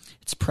here.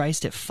 It's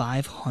priced at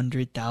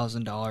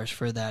 $500,000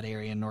 for that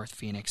area in North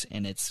Phoenix,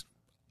 and it's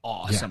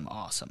awesome.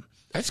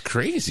 That's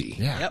crazy.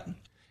 Yeah. Yep.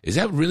 Is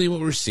that really what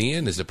we're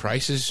seeing? Is the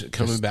prices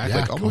coming back yeah,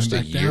 like almost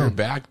coming a back year down.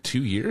 back,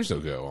 2 years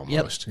ago Yep.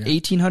 almost?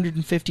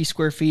 1,850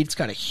 square feet. It's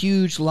got a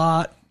huge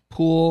lot,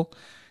 pool.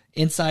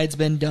 Inside's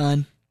been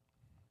done.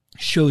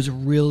 Shows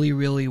really,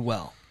 really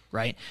well.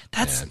 Right?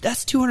 That's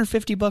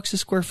 $250 a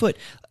square foot.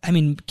 I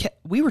mean,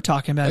 we were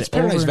talking about That's it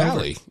over Paradise and over.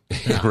 Valley,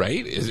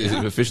 right? Is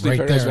it officially Right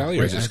Paradise there, Valley,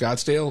 or is it right.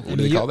 Scottsdale? What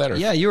do they call that? Or-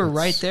 Yeah, you were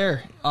right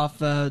there off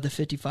the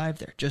 55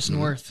 there, just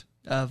north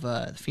of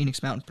the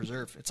Phoenix Mountain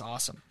Preserve. It's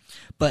awesome.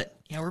 But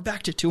yeah, we're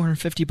back to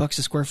 $250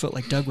 a square foot,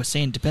 like Doug was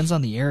saying. Depends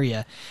on the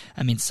area.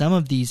 I mean, some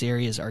of these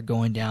areas are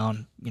going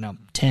down,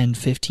 10,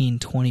 15,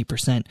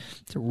 20%.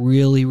 It's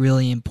really,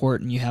 really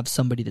important you have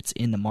somebody that's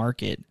in the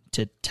market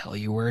to tell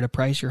you where to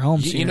price your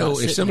home. So You you're know, not if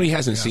sitting somebody there.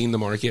 hasn't seen the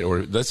market,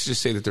 or let's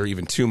just say that they're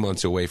even 2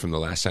 months away from the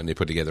last time they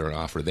put together an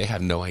offer, they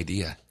have no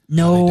idea.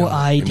 No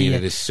I mean, idea.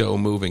 it is so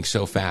moving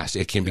so fast.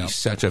 It can be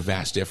such a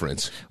vast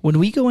difference. When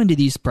we go into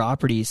these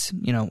properties,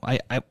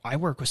 I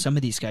work with some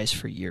of these guys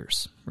for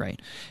years, right?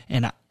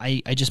 And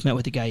I just met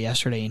with a guy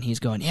yesterday, and he's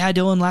going, yeah,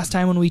 Dylan, last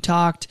time when we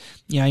talked,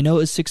 I know it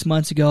was 6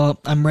 months ago.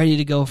 I'm ready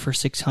to go for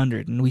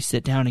 600. And we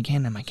sit down again.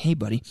 And I'm like, hey,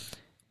 buddy,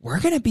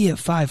 we're going to be at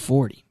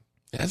 540.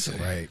 That's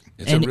Right.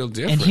 It's a real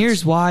difference. And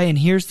here's why, and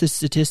here's the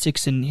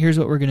statistics, and here's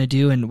what we're going to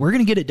do, and we're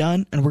going to get it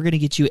done, and we're going to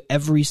get you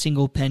every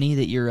single penny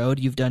that you're owed.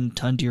 You've done a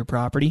ton to your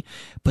property,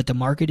 but the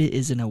market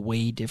is in a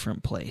way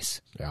different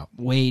place. Yeah.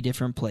 Way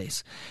different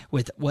place.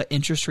 With what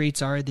interest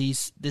rates are,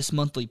 this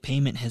monthly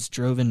payment has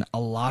driven a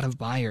lot of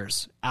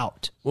buyers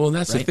out. Well, and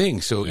that's the Right?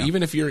 thing. So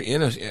even if you're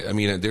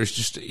there's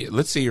just,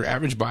 let's say your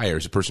average buyer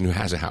is a person who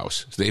has a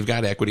house. So they've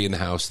got equity in the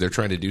house. They're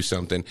trying to do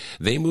something.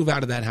 They move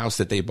out of that house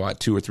that they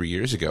bought 2 or 3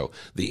 years ago.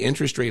 The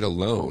interest rate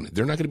alone,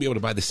 they're not going to be able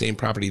to buy the same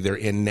property they're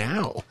in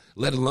now,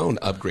 let alone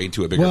upgrade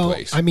to a bigger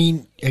place. I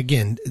mean,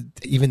 again,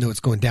 even though it's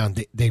going down,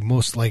 they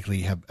most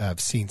likely have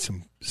seen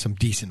some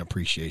decent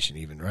appreciation,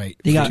 even right.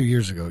 They got 2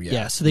 years ago,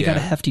 Yeah, so they got a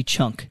Yeah. hefty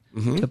chunk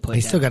to put They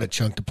down. still got a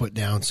chunk to put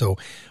down. So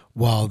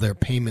while their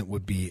payment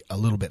would be a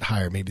little bit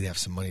higher, maybe they have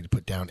some money to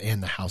put down,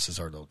 and the houses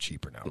are a little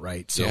cheaper now,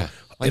 right? So, yeah.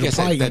 Like I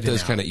said, that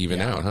does kind of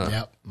even out, huh?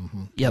 Yep.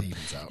 Mm-hmm. Yep. It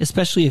evens out.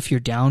 Especially if you're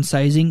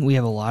downsizing. We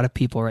have a lot of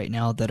people right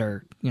now that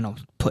are,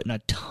 putting a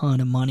ton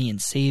of money in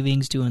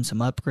savings, doing some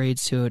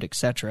upgrades to it,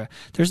 etc.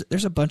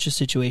 There's a bunch of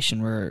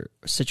situations where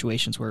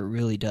it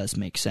really does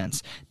make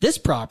sense. This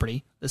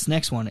property, this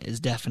next one, is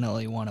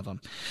definitely one of them.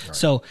 Right.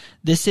 So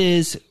this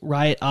is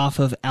right off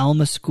of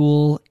Alma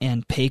School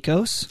and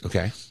Pecos.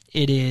 Okay.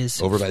 It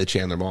is over by the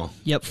Chandler Mall.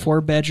 Yep,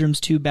 4 bedrooms,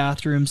 2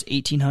 bathrooms,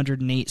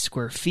 1,808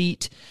 square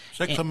feet. Is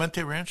that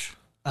Clemente Ranch?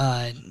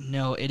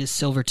 No, it is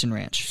Silverton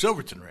Ranch.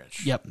 Silverton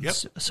Ranch. Yep.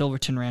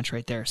 Silverton Ranch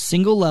right there.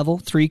 Single level,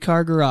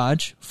 3-car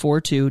garage,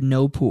 4.2,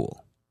 no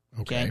pool.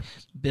 Okay.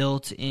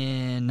 Built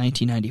in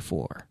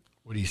 1994.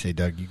 What do you say,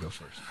 Doug? You go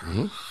first.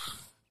 Mm-hmm.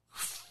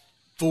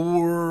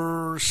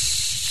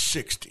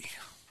 460.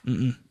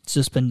 It's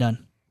just been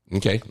done.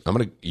 Okay. I'm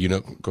going to,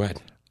 go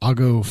ahead. I'll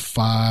go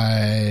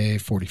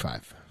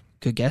 545.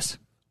 Good guess.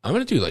 I'm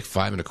going to do like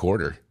 5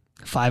 1/4.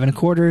 5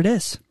 1/4 it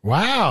is.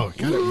 Wow.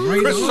 Got it right.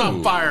 Chris is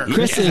on fire.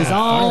 Chris is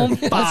on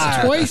fire.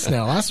 That's twice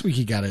now. Last week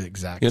he got it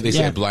exactly. They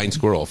say a blind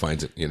squirrel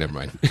finds it. Never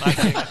mind.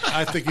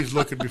 I think he's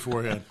looking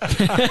beforehand.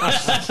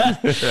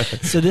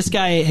 So this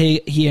guy,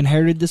 he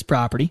inherited this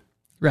property,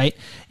 right?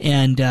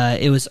 And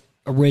it was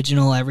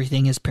original,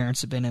 everything. His parents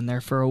have been in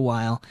there for a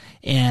while.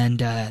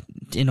 And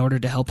in order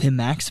to help him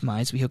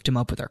maximize, we hooked him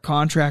up with our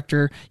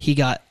contractor. He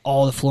got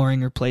all the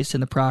flooring replaced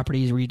in the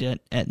property. He redid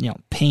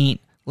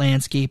paint,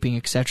 landscaping,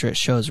 etc. It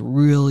shows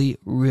really,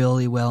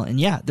 really well. And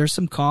yeah, there's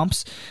some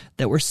comps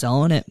that we're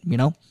selling at,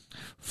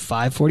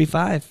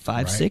 545,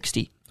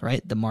 560,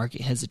 right? The market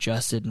has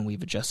adjusted and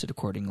we've adjusted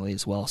accordingly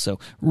as well. So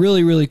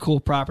really, really cool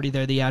property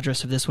there. The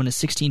address of this one is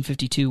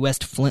 1652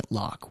 West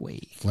Flintlock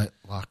Way.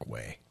 Flintlock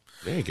Way.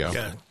 There you go.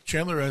 Yeah,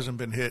 Chandler hasn't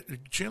been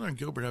hit. Chandler and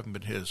Gilbert haven't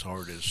been hit as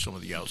hard as some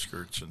of the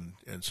outskirts and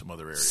some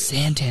other areas.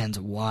 Santan's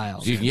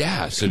wild.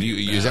 Yeah. So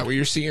is that what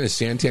you're seeing? Is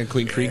Santan,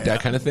 Queen Creek,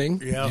 that kind of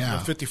thing?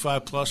 Yeah.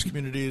 55 plus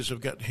communities have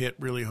gotten hit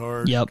really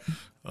hard. Yep.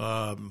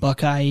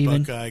 Buckeye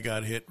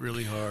got hit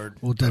really hard.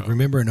 Well, Doug,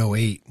 remember in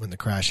 2008 when the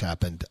crash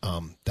happened,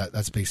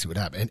 that's basically what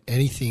happened. And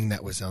anything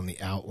that was on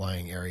the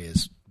outlying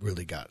areas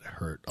really got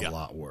hurt a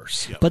lot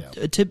worse. Yep.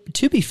 But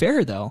to be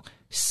fair, though,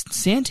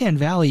 Santan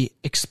Valley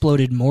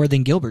exploded more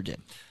than Gilbert did.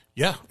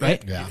 Yeah, right.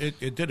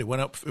 It did. It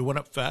went up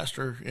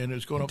faster, and it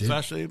was going up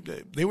faster.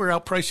 They were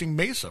outpricing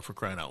Mesa for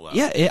crying out loud.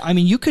 Yeah,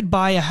 you could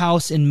buy a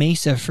house in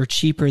Mesa for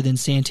cheaper than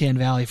Santan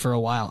Valley for a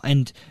while,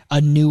 and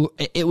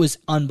it was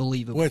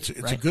unbelievable. Well, it's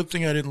a good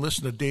thing I didn't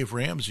listen to Dave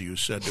Ramsey, who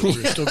said that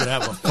we were still going to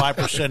have a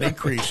 5%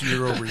 increase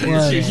year over year.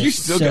 Well, you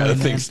still got a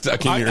thing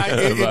stuck in your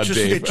head about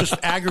Dave. It just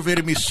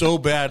aggravated me so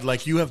bad.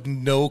 Like, you have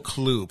no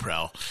clue,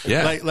 pal.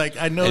 Yeah. Like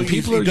I know and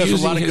people are does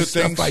using a lot of his good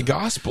stuff things by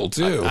gospel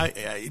too.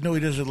 I know he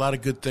does a lot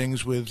of good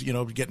things with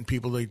getting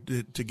people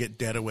to get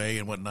debt away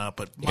and whatnot.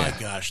 But my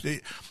gosh,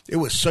 it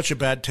was such a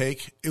bad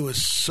take. It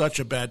was such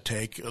a bad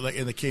take. And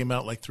it came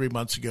out like 3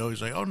 months ago.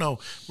 He's like, "Oh no,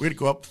 we're going to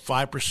go up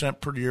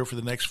 5% per year for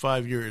the next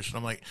 5 years." And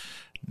I'm like,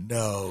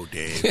 "No,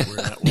 Dave, we're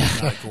not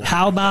going."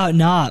 How about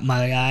not,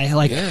 my guy?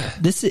 Like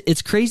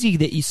it's crazy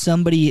that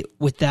somebody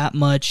with that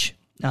much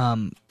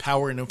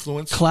power and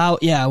influence,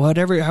 clout,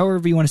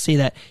 however you want to say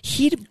that,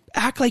 he'd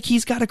act like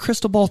he's got a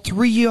crystal ball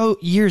 3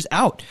 years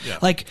out,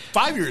 like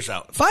 5 years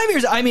out. 5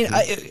 years. I mean,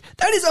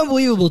 that is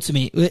unbelievable to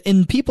me.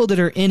 And people that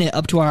are in it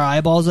up to our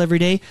eyeballs every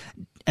day.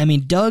 I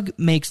mean, Doug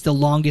makes the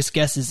longest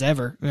guesses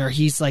ever, or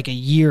he's like a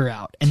year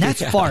out, and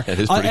that's far. That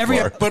is pretty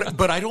far.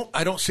 But I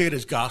don't say it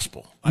as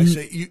gospel. I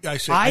think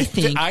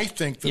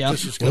that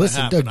this is going to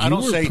happen. Doug, I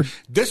don't say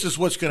this is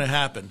what's going to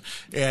happen,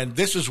 and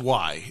this is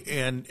why,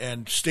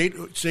 and state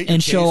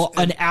and show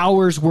an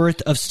hour's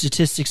worth of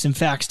statistics and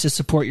facts to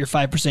support your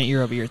 5%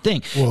 year over year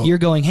thing. Well, you're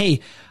going, hey,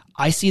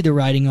 I see the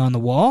writing on the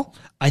wall.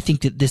 I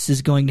think that this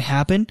is going to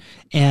happen,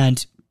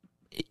 and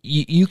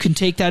you can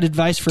take that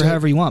advice for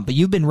however you want, but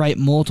you've been right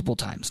multiple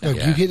times now.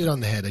 Doug, you hit it on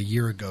the head. A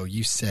year ago,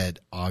 you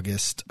said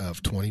August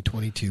of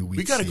 2022.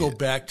 We got to go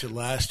back to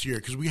last year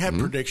because we had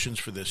predictions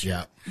for this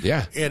year.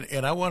 Yeah.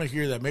 And I want to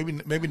hear that.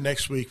 Maybe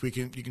next week you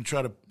can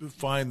try to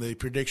find the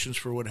predictions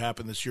for what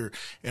happened this year.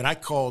 And I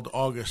called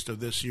August of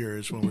this year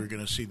is when we were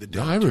going to see the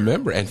downturn. No, I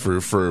remember, and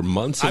for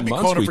months and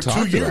months we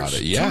talked about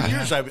it. Yeah, 2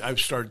 years I've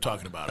started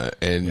talking about it.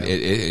 And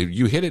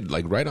you hit it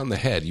like right on the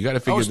head. You got to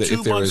figure that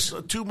if there was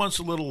 2 months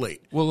a little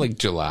late. Well,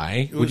 like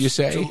July, would you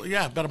say?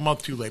 Yeah, about a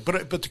month too late.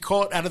 But to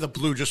call it out of the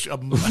blue, just a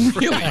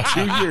really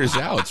 2 years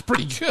out, it's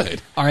pretty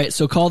good. All right,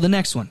 so call the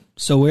next one.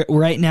 So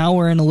we're in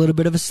a little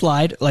bit of a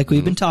slide, like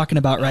we've been talking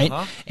about, right?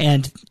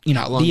 And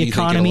how long the do you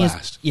economy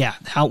think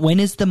it'll last? When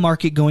is the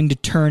market going to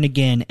turn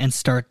again and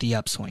start the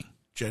upswing?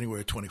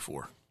 January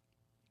 24.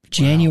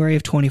 January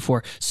of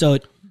 24. So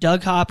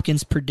Doug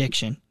Hopkins'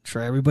 prediction,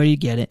 for everybody to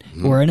get it,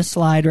 we're in a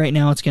slide right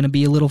now. It's going to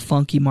be a little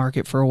funky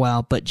market for a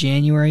while, but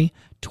January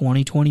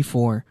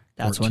 2024.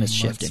 That's when it's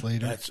 14 months shifting.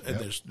 later.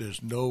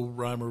 There's no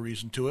rhyme or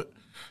reason to it.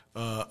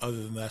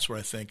 Other than that's where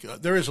I think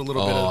there is a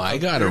little bit of... I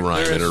got a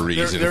rhyme and a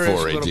reason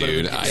for it,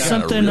 dude. I got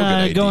Something a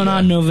real good going idea.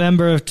 on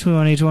November of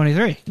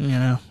 2023. You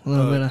know, a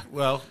little bit of...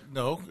 Well,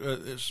 no,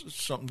 there's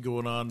something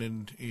going on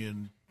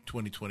in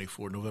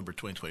 2024. November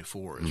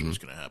 2024 is what's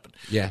going to happen.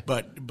 Yeah.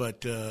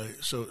 But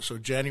so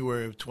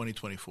January of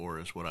 2024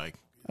 is what I...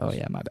 Oh,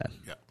 yeah, my bad.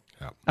 Yeah.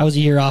 I was a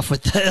year off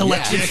with the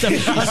election stuff.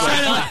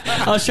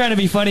 I was trying to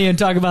be funny and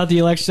talk about the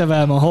election stuff.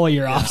 I'm a whole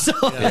year off. So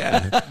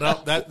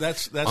No,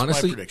 that's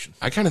Honestly, my prediction.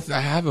 I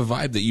have a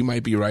vibe that you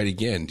might be right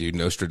again, dude.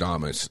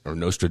 Nostradamus or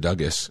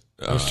Nostradamus.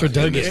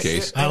 Nostradamus. In this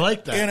case. I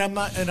like that.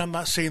 And I'm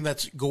not saying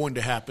that's going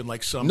to happen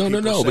like some No,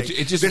 people say, but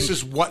it just... this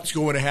is what's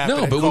going to happen.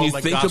 No, and but call when you it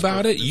like think gospel.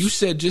 about it, you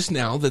said just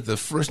now that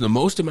the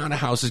most amount of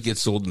houses get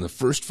sold in the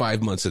first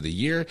 5 months of the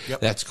year.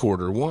 Yep. That's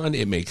Q1.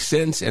 It makes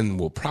sense, and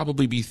we'll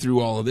probably be through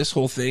all of this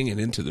whole thing and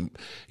into the,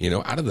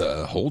 out of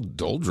the whole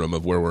doldrum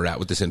of where we're at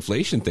with this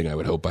inflation thing, I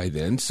would hope by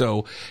then.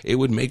 So it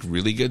would make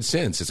really good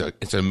sense. It's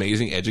an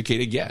amazing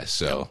educated guess.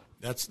 So.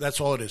 That's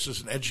all it is.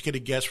 It's an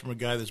educated guess from a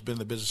guy that's been in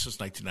the business since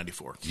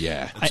 1994.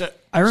 Yeah. That's it.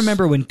 I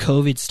remember when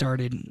COVID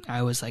started,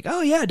 I was like,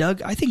 oh, yeah,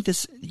 Doug, I think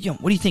this,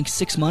 what do you think,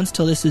 6 months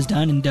till this is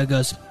done? And Doug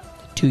goes,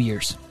 2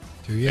 years.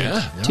 2 years.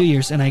 Yeah. 2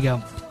 years. And I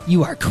go,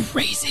 you are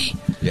crazy.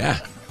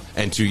 Yeah.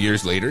 And 2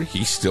 years later,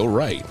 he's still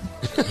right.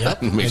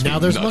 Yep. Makes And now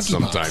me there's nuts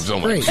monkeypox. sometimes. Oh,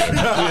 my Great.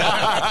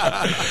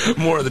 God.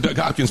 More of the Doug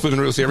Hopkins Flippin'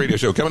 Real Estate Radio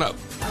Show coming up.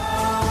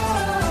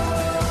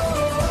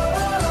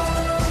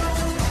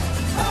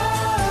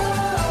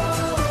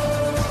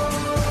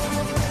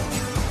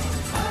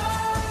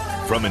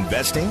 From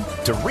investing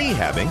to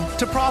rehabbing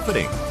to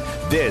profiting.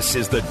 This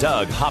is the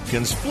Doug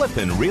Hopkins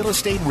Flippin' Real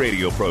Estate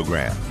Radio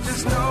Program.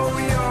 Just know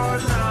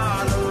you're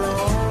not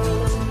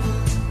alone.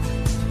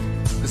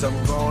 'Cause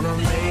I'm gonna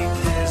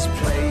make this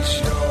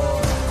place your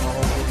home.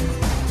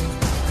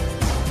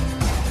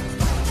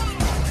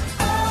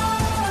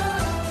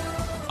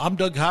 I'm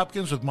Doug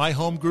Hopkins with My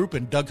Home Group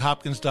and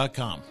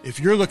DougHopkins.com. If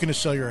you're looking to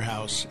sell your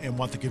house and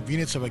want the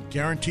convenience of a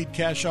guaranteed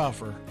cash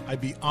offer,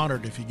 I'd be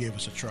honored if you gave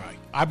us a try.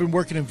 I've been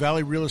working in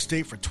Valley real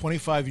estate for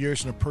 25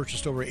 years and have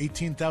purchased over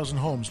 18,000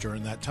 homes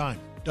during that time.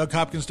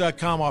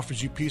 DougHopkins.com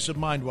offers you peace of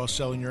mind while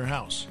selling your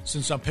house.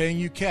 Since I'm paying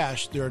you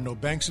cash, there are no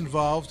banks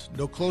involved,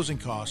 no closing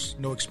costs,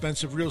 no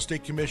expensive real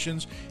estate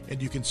commissions,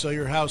 and you can sell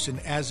your house in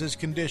as-is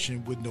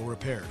condition with no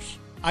repairs.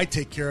 I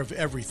take care of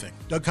everything.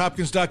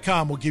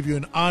 DougHopkins.com will give you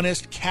an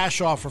honest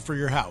cash offer for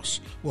your house.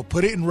 We'll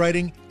put it in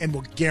writing and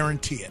we'll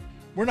guarantee it.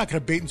 We're not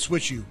going to bait and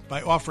switch you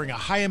by offering a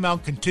high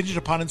amount contingent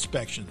upon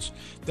inspections.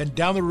 Then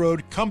down the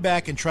road, come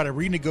back and try to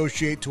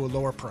renegotiate to a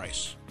lower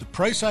price. The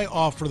price I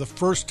offer the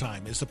first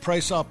time is the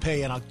price I'll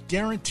pay, and I'll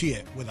guarantee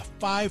it with a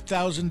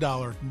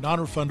 $5,000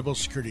 non-refundable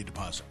security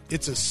deposit.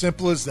 It's as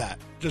simple as that.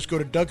 Just go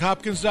to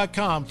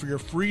DougHopkins.com for your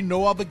free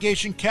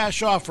no-obligation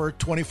cash offer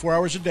 24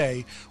 hours a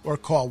day, or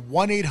call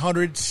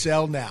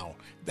 1-800-SELL-NOW.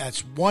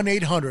 That's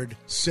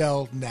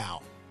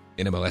 1-800-SELL-NOW.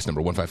 NMLS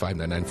number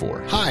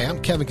 155994. Hi,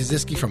 I'm Kevin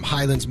Kosisky from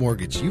Highlands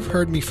Mortgage. You've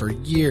heard me for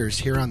years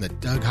here on the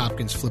Doug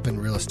Hopkins Flippin'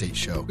 Real Estate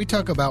Show. We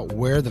talk about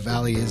where the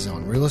valley is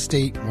on real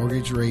estate,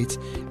 mortgage rates,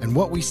 and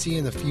what we see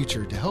in the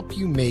future to help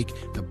you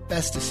make the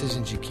best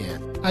decisions you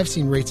can. I've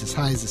seen rates as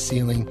high as the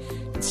ceiling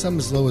and some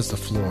as low as the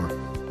floor.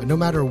 But no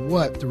matter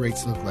what the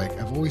rates look like,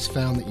 I've always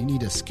found that you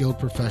need a skilled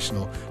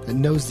professional that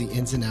knows the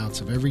ins and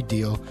outs of every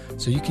deal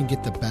so you can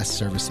get the best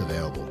service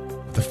available.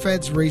 The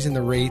Fed's raising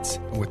the rates,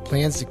 and with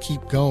plans to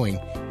keep going,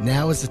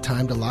 now is the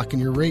time to lock in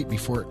your rate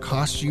before it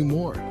costs you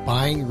more.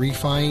 Buying,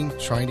 refining,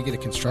 trying to get a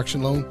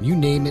construction loan, you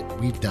name it,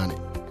 we've done it.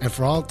 And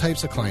for all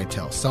types of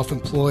clientele,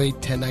 self-employed,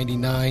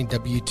 1099,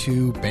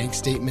 W-2, bank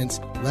statements,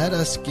 let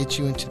us get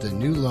you into the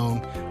new loan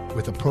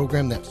with a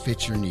program that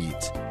fits your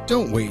needs.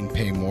 Don't wait and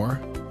pay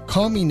more.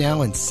 Call me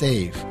now and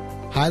save.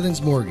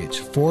 Highlands Mortgage,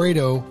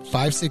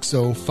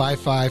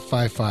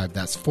 480-560-5555.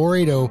 That's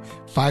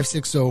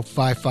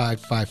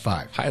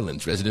 480-560-5555.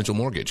 Highlands Residential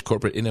Mortgage,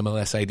 corporate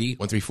NMLS ID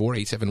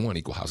 134871,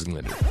 equal housing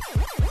lender.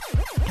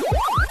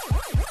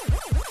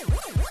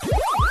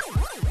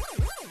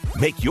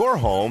 Make your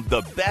home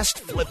the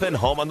best flippin'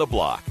 home on the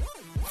block.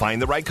 Find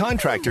the right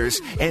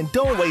contractors and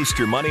don't waste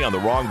your money on the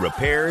wrong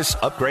repairs,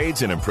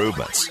 upgrades, and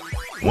improvements.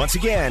 Once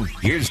again,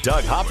 here's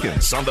Doug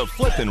Hopkins on the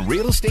Flippin'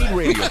 Real Estate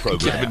Radio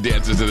Program. Kevin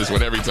dances to this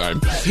one every time.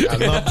 I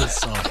love this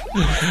song.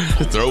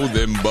 Throw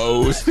them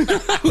bows.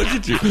 Look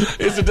at you.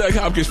 It's the Doug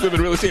Hopkins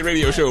Flippin' Real Estate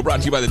Radio Show,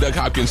 brought to you by the Doug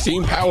Hopkins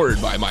team,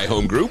 powered by My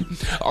Home Group,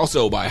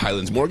 also by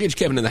Highlands Mortgage.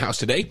 Kevin in the house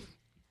today.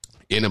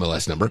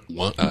 NMLS number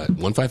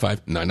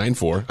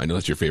 155994. I know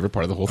that's your favorite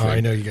part of the whole thing. Oh,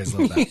 I know you guys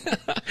love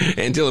that.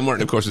 And Dylan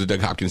Martin, of course, is the Doug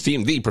Hopkins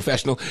team, the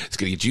professional. It's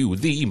going to get you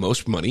the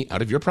most money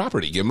out of your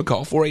property. Give him a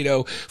call,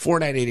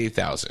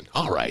 480-498-8000.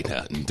 All right.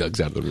 Doug's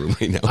out of the room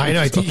right now. I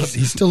know. I think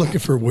he's still looking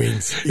for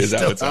wings. Is He's that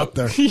still what's out up?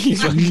 there.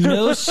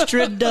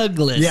 Nostra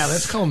Douglas. Yeah,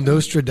 let's call him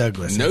Nostra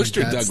Douglas.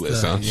 Nostra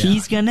Douglas, huh? Yeah.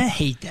 He's going to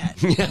hate that.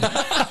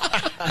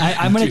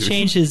 I'm going to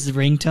change his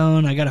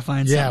ringtone. I got to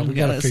find something. We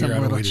got to figure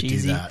out a way to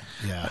cheesy. do that.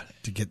 Yeah,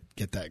 to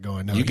get that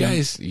going. No, You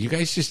guys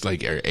just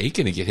like are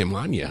aching to get him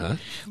on you, huh?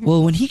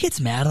 Well, when he gets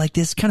mad like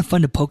this, it's kind of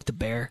fun to poke the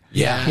bear.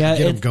 Yeah.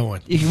 get him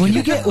going. When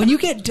you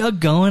get Doug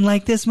going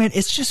like this, man,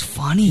 it's just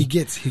funny. He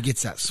gets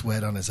that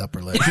sweat on his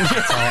upper lip. He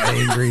gets all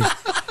angry.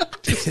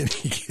 And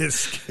he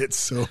gets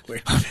so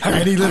weird.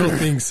 Any little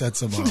thing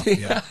sets him off.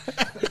 Yeah.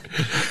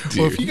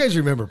 Well, if you guys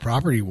remember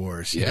Property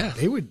Wars,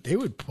 they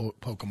would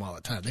poke him all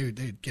the time.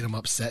 They'd get him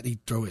upset.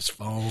 He'd throw his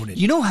phone. And,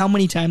 you know how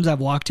many times I've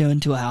walked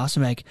into a house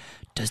and I'm like,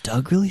 does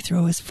Doug really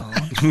throw his phone?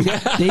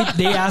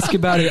 they ask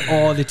about it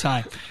all the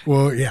time.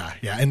 Well, yeah.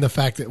 And the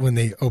fact that when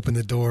they open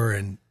the door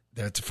and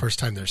that's the first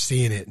time they're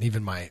seeing it, and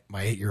even my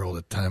 8-year-old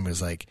at the time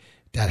was like,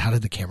 Dad, how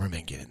did the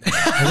cameraman get in there?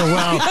 I go,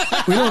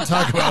 well, we don't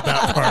talk about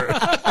that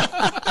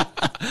part.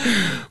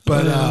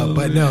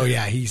 But no,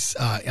 yeah, he's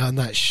on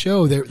that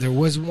show. There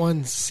was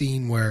one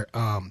scene where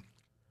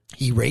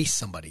he raced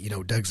somebody. You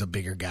know, Doug's a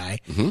bigger guy,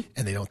 and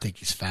they don't think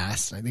he's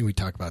fast. I think we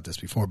talked about this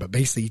before, but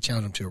basically he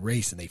challenged him to a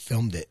race, and they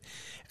filmed it,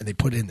 and they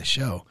put it in the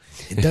show.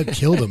 And Doug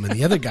killed him, and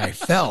the other guy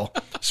fell,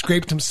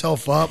 scraped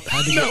himself up,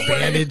 had to get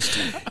bandaged.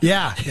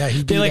 Yeah,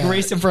 he They like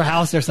raced him for a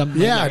house or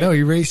something. Yeah, no,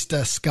 he raced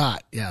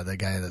Scott. Yeah, the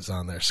guy that's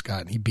on there,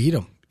 Scott, and he beat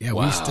him. Yeah,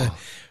 Wow.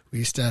 we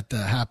used to at the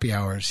happy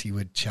hours. He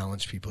would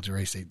challenge people to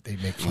race.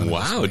 They'd make fun of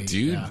us. Wow,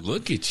 dude,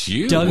 look at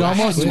you! Doug I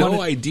almost had no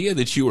wanted- idea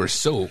that you were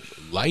so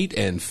light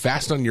and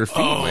fast on your feet,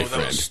 my that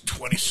friend. was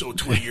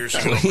 20 years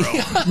ago, bro.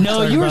 No,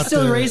 Talking you were about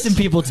still the- racing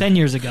people 10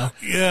 years ago.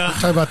 Yeah.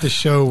 Talk about the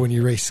show when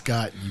you raced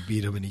Scott and you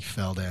beat him and he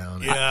fell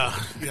down. Yeah,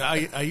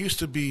 I used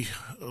to be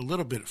a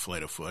little bit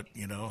flight of foot,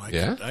 you know.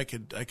 I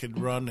could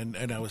run,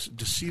 and I was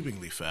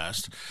deceivingly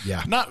fast.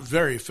 Yeah. Not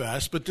very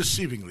fast, but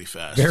deceivingly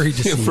fast. Very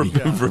deceiving.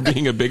 For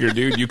being a bigger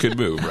dude, you could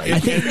move, right?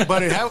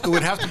 But it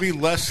would have to be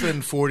less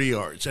than 40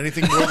 yards.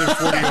 Anything more than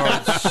 40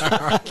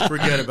 yards,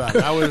 forget about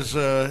it. I was.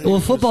 Well,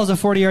 football's a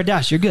 40-yard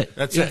dash. You're good.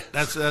 That's it.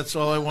 That's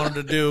all I wanted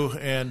to do.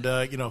 And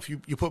you know, if you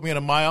put me in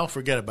a mile,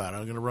 forget about it.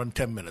 I'm going to run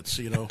 10 minutes.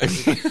 You know,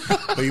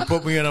 but you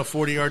put me in a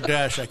 40-yard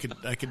dash, I could.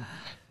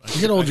 You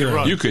get older.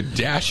 run. You could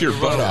dash your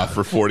butt off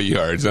for 40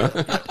 yards, huh?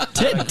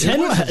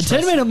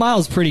 10-minute mile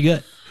is pretty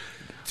good.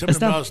 10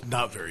 minute miles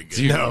not very good.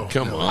 Dude,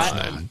 come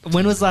on.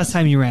 When was the last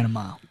time you ran a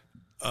mile?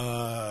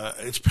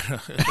 It's been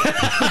a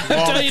I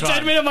long tell you,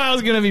 time. 10-minute mile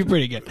is going to be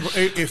pretty good.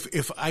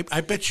 If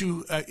I bet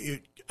you,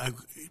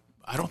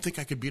 I don't think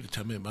I could beat a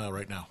 10-minute mile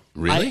right now.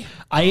 Really?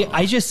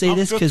 I just say I'm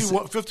this because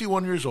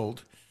 51 years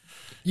old.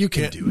 You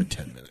can do a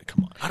 10-minute.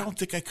 Come on. I don't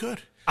think I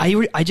could.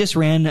 I just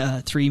ran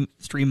a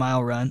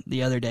 3-mile run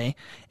the other day,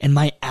 and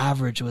my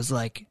average was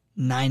like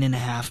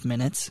 9.5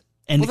 minutes.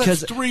 And Well,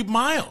 because that's 3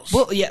 miles.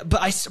 well, yeah,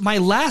 but my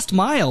last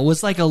mile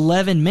was like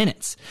 11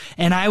 minutes,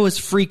 and I was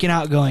freaking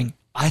out, going,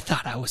 I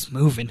thought I was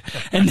moving,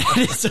 and that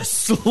is a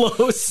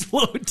slow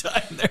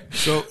time there.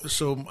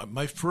 So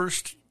my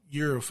first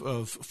year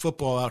of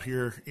football out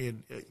here,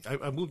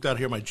 I moved out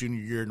here my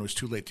junior year, and it was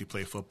too late to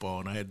play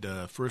football, and I had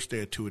first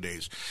day of 2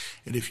 days,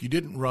 and if you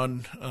didn't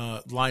run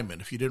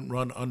lineman, if you didn't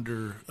run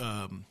under,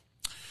 I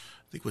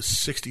think it was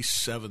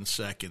 67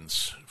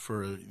 seconds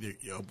for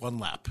one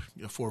lap,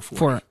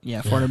 440.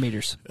 400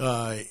 meters.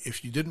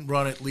 If you didn't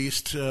run at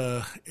least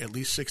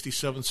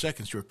 67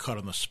 seconds, you were cut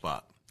on the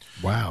spot.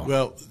 Wow.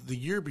 Well, the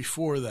year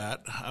before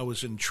that, I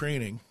was in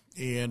training,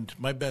 and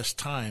my best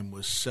time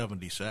was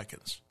 70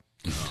 seconds.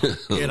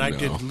 And I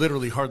did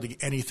literally hardly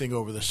anything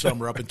over the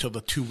summer up until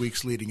the 2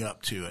 weeks leading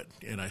up to it.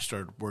 And I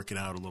started working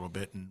out a little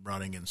bit and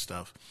running and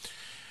stuff.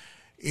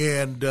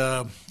 And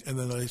then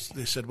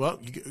they said, well,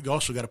 you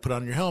also got to put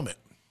on your helmet.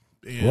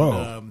 And,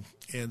 Whoa.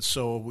 And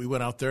so we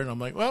went out there, and I'm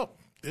like, well,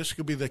 this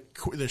could be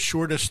the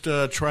shortest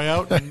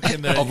tryout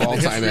in the, Of all in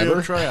the time history ever.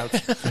 of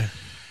tryouts.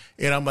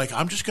 And I'm like,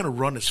 I'm just going to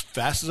run as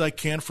fast as I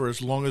can for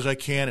as long as I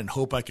can and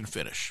hope I can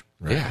finish.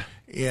 Yeah.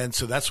 And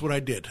so that's what I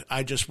did.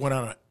 I just went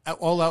on an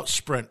all-out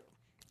sprint.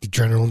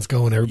 Adrenaline's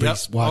going.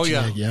 Everybody's watching.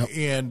 Oh, Yep.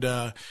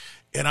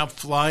 And I'm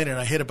flying, and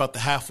I hit about the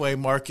halfway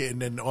mark,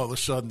 and then all of a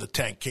sudden the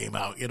tank came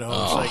out. You know,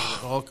 it's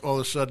like all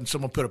of a sudden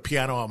someone put a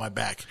piano on my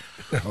back,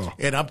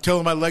 and I'm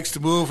telling my legs to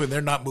move, and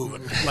they're not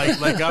moving.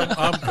 Like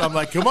I'm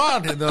like, come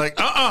on, and they're like,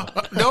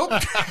 nope.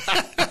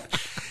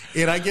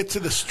 And I get to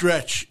the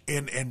stretch,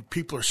 and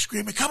people are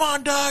screaming, "Come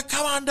on, Doug!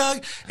 Come on,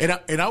 Doug!"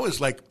 And I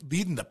was like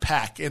leading the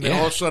pack, and then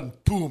all of a sudden,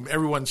 boom!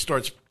 Everyone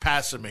starts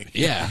passing me.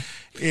 Yeah.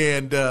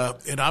 And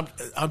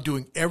I'm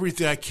doing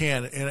everything I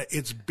can, and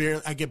it's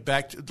barely. I get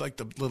back to like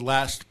the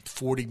last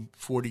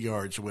 40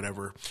 yards or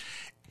whatever,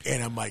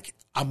 and I'm like,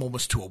 I'm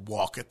almost to a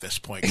walk at this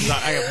point. 'Cause I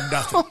have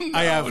nothing.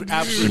 I have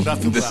absolutely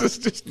nothing This left. is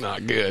just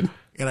not good.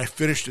 And I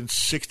finished in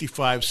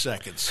 65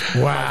 secones.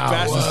 Wow.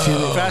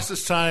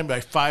 Fastest time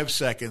by 5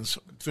 seconds.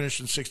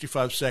 Finished in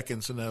 65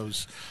 seconds, and I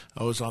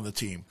was on the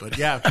team. But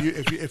yeah,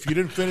 if you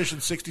didn't finish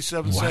in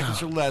 67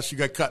 seconds or less, you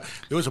got cut.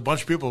 There was a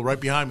bunch of people right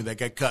behind me that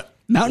got cut.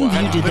 Mountain View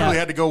did Literally that.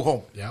 had to go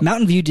home. Yep.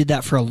 Mountain View did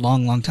that for a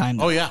long time.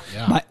 Though. Oh yeah.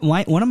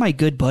 One of my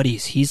good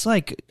buddies, he's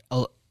like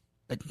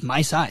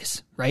my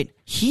size, right?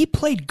 He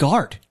played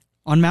guard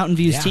on Mountain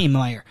View's team,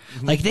 Meyer.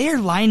 Like, their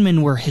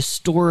linemen were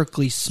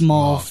historically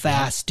small,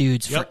 fast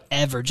dudes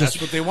forever. Just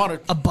that's what they wanted.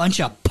 A bunch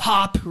of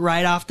pop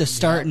right off the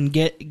start and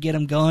get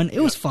them going.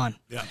 It was fun.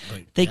 Yeah.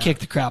 They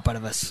kicked the crap out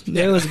of us.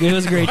 It was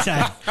a great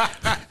time.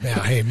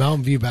 Yeah, hey,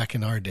 Mountain View back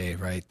in our day,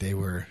 right? They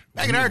were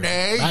Back in our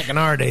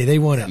day, they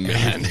won it,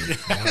 Man.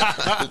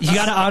 You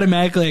got to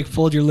automatically like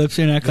fold your lips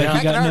and act like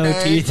you got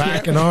no teeth.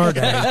 Back in our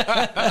day.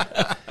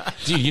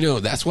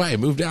 Dude, that's why I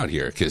moved out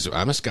here, because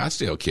I'm a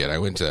Scottsdale kid. I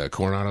went to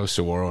Coronado,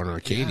 Saguaro, and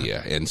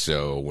Arcadia. And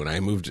so when I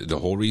moved, the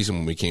whole reason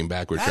when we came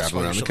back, we're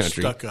traveling around the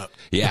country. Stuck up.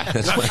 Yeah,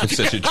 that's why I'm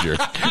such a jerk.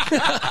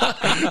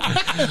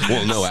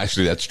 Well, no,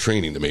 actually, that's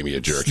training that made me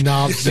a jerk.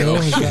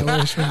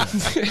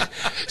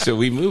 So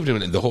we moved,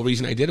 and the whole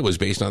reason I did it was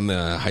based on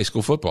the high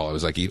school football. I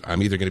was like,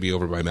 I'm either going to be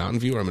over by Mountain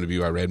View or I'm going to be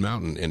by Red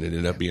Mountain, and it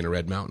ended up being a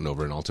Red Mountain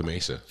over in Alta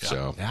Mesa.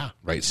 So,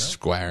 right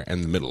square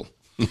in the middle.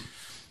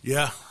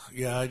 Yeah.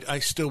 I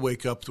still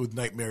wake up with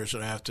nightmares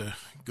that I have to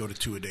go to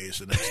 2-a-days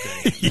the next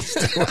day.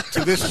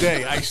 To this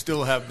day, I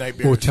still have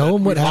nightmares. Well, tell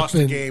them what happened. Lost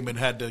the game and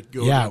had to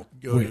go.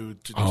 To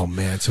oh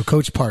man! So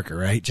Coach Parker,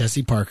 right?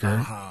 Jesse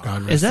Parker.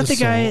 Is that the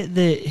guy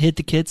that hit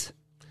the kids?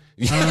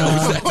 Was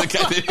that the guy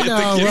that hit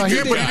But he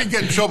the didn't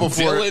get in trouble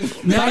for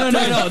it. No.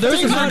 There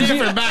was a Mountain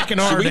View back in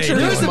our day.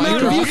 There was a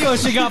Mountain View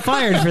coach that got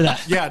fired for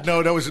that. Yeah,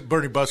 no, that was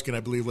Bernie Buskin,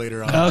 I believe,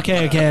 later on.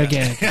 Okay.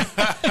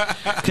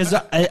 Because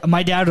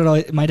my dad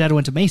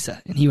went to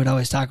Mesa, and he would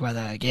always talk about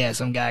that. Like,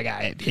 some guy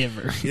got hit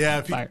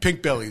for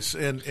pink bellies,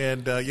 and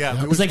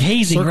it was like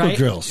hazing, circle right?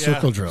 drills,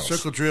 circle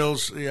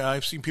drills. Yeah,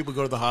 I've seen people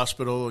go to the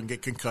hospital and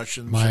get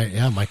concussions.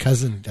 My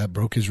cousin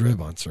broke his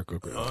rib on circle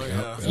drills. Oh,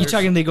 yeah. You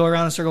talking they go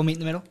around a circle, meet in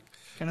the middle?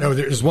 No,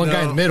 there's one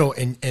guy in the middle,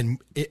 and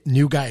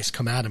new guys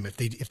come at him if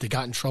they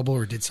got in trouble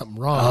or did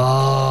something wrong.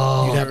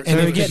 Oh, and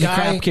they're getting the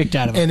crap kicked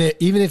out of him. And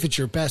even if it's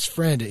your best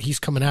friend, he's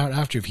coming out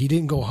after. If he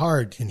didn't go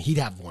hard, and he'd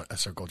have a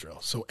circle drill.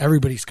 So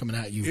everybody's coming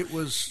at you. It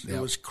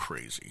was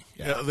crazy.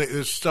 Yeah.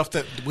 There's stuff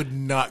that would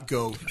not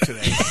go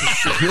today.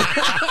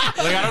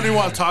 I don't even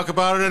want to talk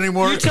about it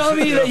anymore. You telling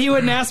me that he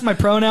wouldn't ask my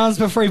pronouns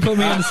before he put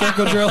me in the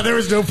circle drill? There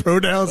was no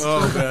pronouns.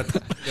 Oh man,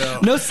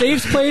 no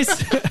safe place.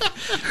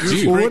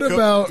 He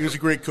was a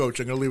great coach.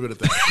 I'm going to leave it at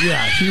that.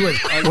 Yeah, he was.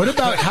 What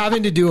about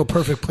having to do a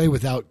perfect play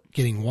without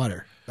getting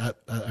water? I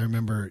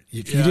remember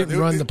if you didn't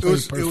run the play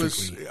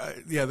perfectly.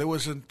 There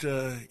wasn't.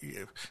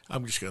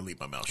 I'm just going to leave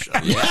my mouth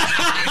shut.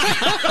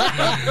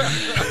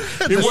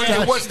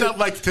 It was not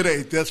like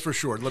today. That's for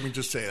sure. Let me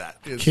just say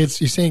that. Kids,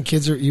 you're saying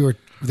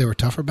they were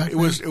tougher back then?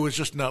 It was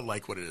just not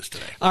like what it is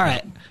today. All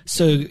right.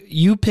 So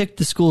you picked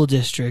the school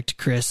district,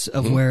 Chris,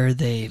 of where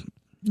they,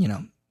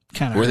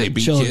 kind of where they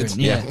beat children. kids.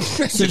 Yeah.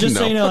 So just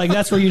so you know,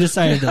 that's where you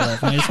decided to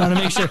live. I just want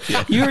to make sure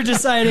you were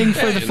deciding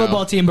for the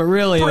football team, but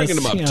really bringing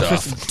them up tough. for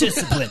some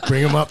discipline.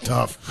 Bring them up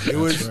tough. It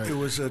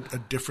was a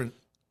different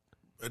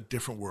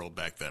world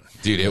back then.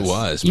 Dude, it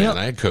was, man.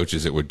 I had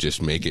coaches that would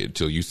just make it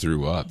until you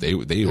threw up. They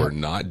were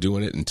not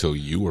doing it until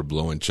you were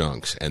blowing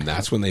chunks, and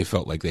that's when they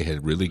felt like they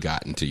had really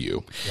gotten to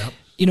you. Yep.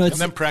 And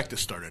then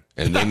practice started.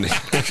 And then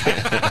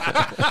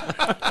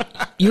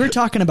you were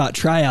talking about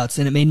tryouts,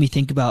 and it made me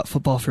think about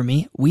football for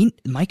me.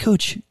 My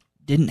coach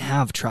didn't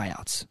have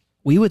tryouts.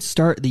 We would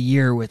start the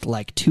year with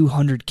like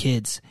 200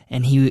 kids,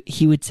 and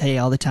he would say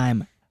all the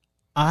time,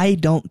 "I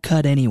don't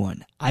cut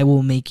anyone. I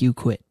will make you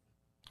quit."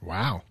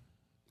 Wow.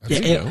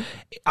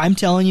 I'm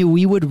telling you,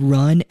 we would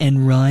run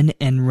and run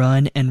and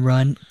run and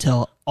run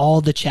till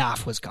all the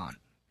chaff was gone.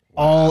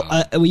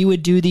 Wow. We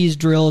would do these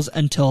drills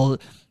until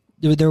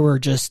there were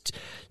just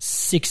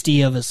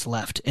 60 of us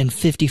left, and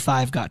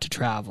 55 got to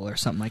travel or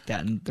something like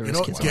that, and the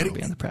rest kids would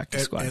be on the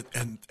practice squad.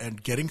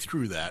 And getting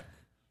through that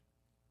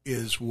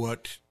is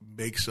what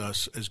makes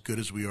us as good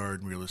as we are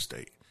in real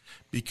estate,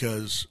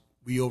 because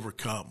we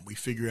overcome. We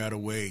figure out a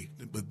way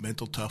with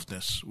mental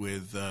toughness,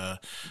 with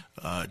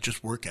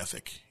just work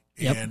ethic,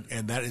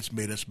 and that has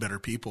made us better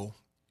people.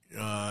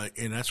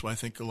 And that's why I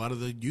think a lot of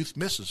the youth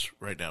misses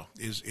right now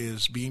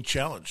is being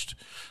challenged.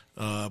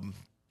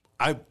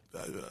 I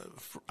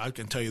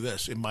can tell you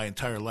this: in my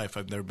entire life,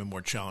 I've never been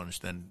more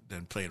challenged than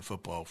playing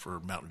football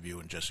for Mountain View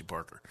and Jesse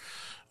Parker.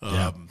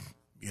 And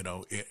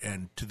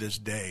to this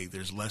day,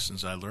 there's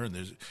lessons I learned.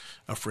 There's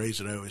a phrase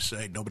that I always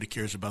say: "Nobody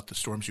cares about the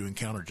storms you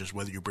encounter, just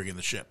whether you're bringing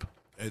the ship."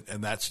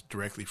 And that's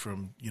directly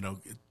from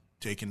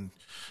taking,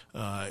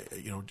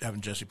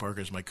 having Jesse Parker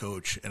as my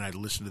coach, and I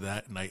listen to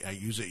that, and I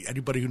use it.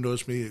 Anybody who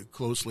knows me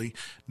closely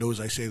knows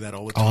I say that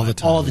all the time.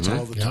 All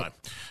the time.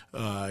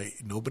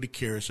 Nobody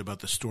cares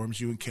about the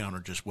storms you encounter,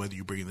 just whether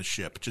you bring in the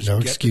ship. Just no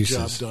get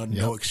excuses. the job done,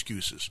 no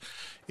excuses.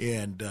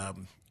 And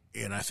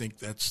I think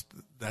that's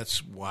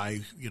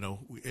why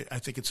I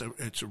think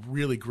it's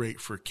really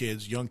great for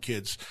kids, young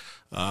kids,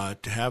 to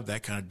have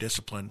that kind of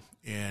discipline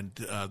and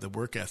the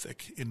work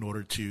ethic in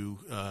order to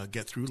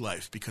get through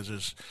life, because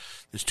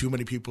there's too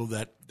many people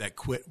that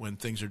quit when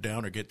things are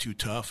down or get too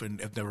tough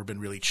and have never been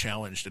really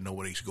challenged, and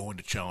nobody's going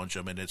to challenge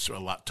them, and it's a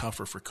lot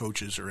tougher for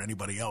coaches or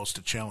anybody else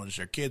to challenge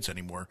their kids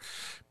anymore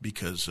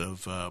because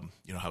of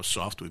how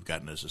soft we've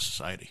gotten as a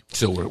society.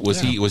 So was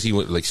he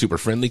like super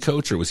friendly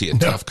coach, or was he a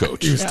tough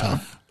coach? He was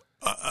tough.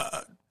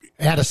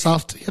 He had a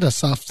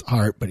soft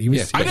heart, but he was.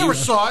 Yes, I never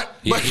saw it.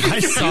 Yeah, But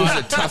he was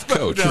a tough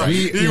coach, No,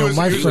 right?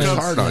 my he was friends,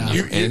 hard on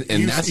you,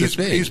 and that's the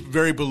thing. He's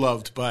very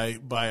beloved by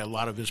a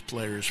lot of his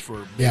players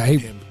for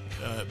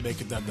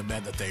making them the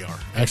men that they are.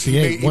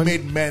 Actually, he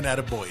made men out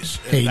of boys.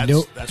 Hey,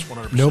 that's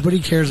 100%. Nobody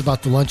cares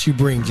about the lunch you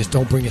bring. Just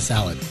don't bring a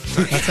salad.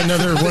 That's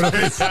another one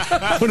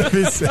of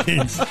his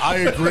sayings. I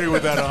agree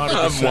with that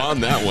 100%. I'm on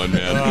that one,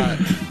 man. Well,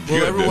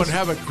 Goodness. everyone,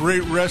 have a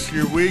great rest of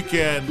your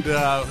weekend.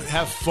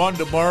 Have fun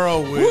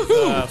tomorrow with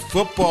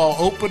football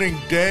opening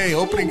day,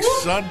 opening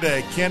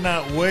Sunday.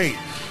 Cannot wait.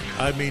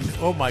 I mean,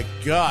 oh my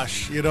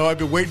gosh. I've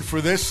been waiting for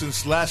this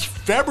since last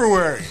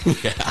February.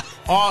 Yeah.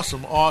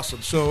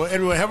 Awesome. So,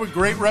 anyway, have a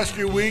great rest of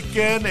your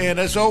weekend. And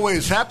as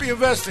always, happy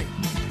investing.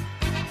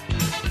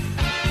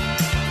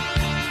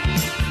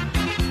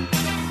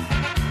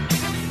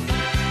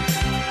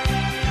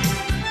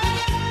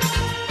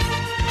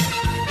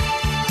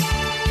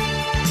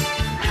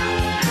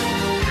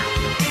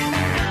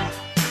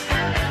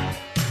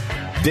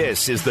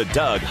 This is the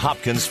Doug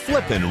Hopkins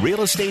Flippin'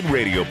 Real Estate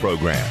Radio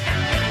Program.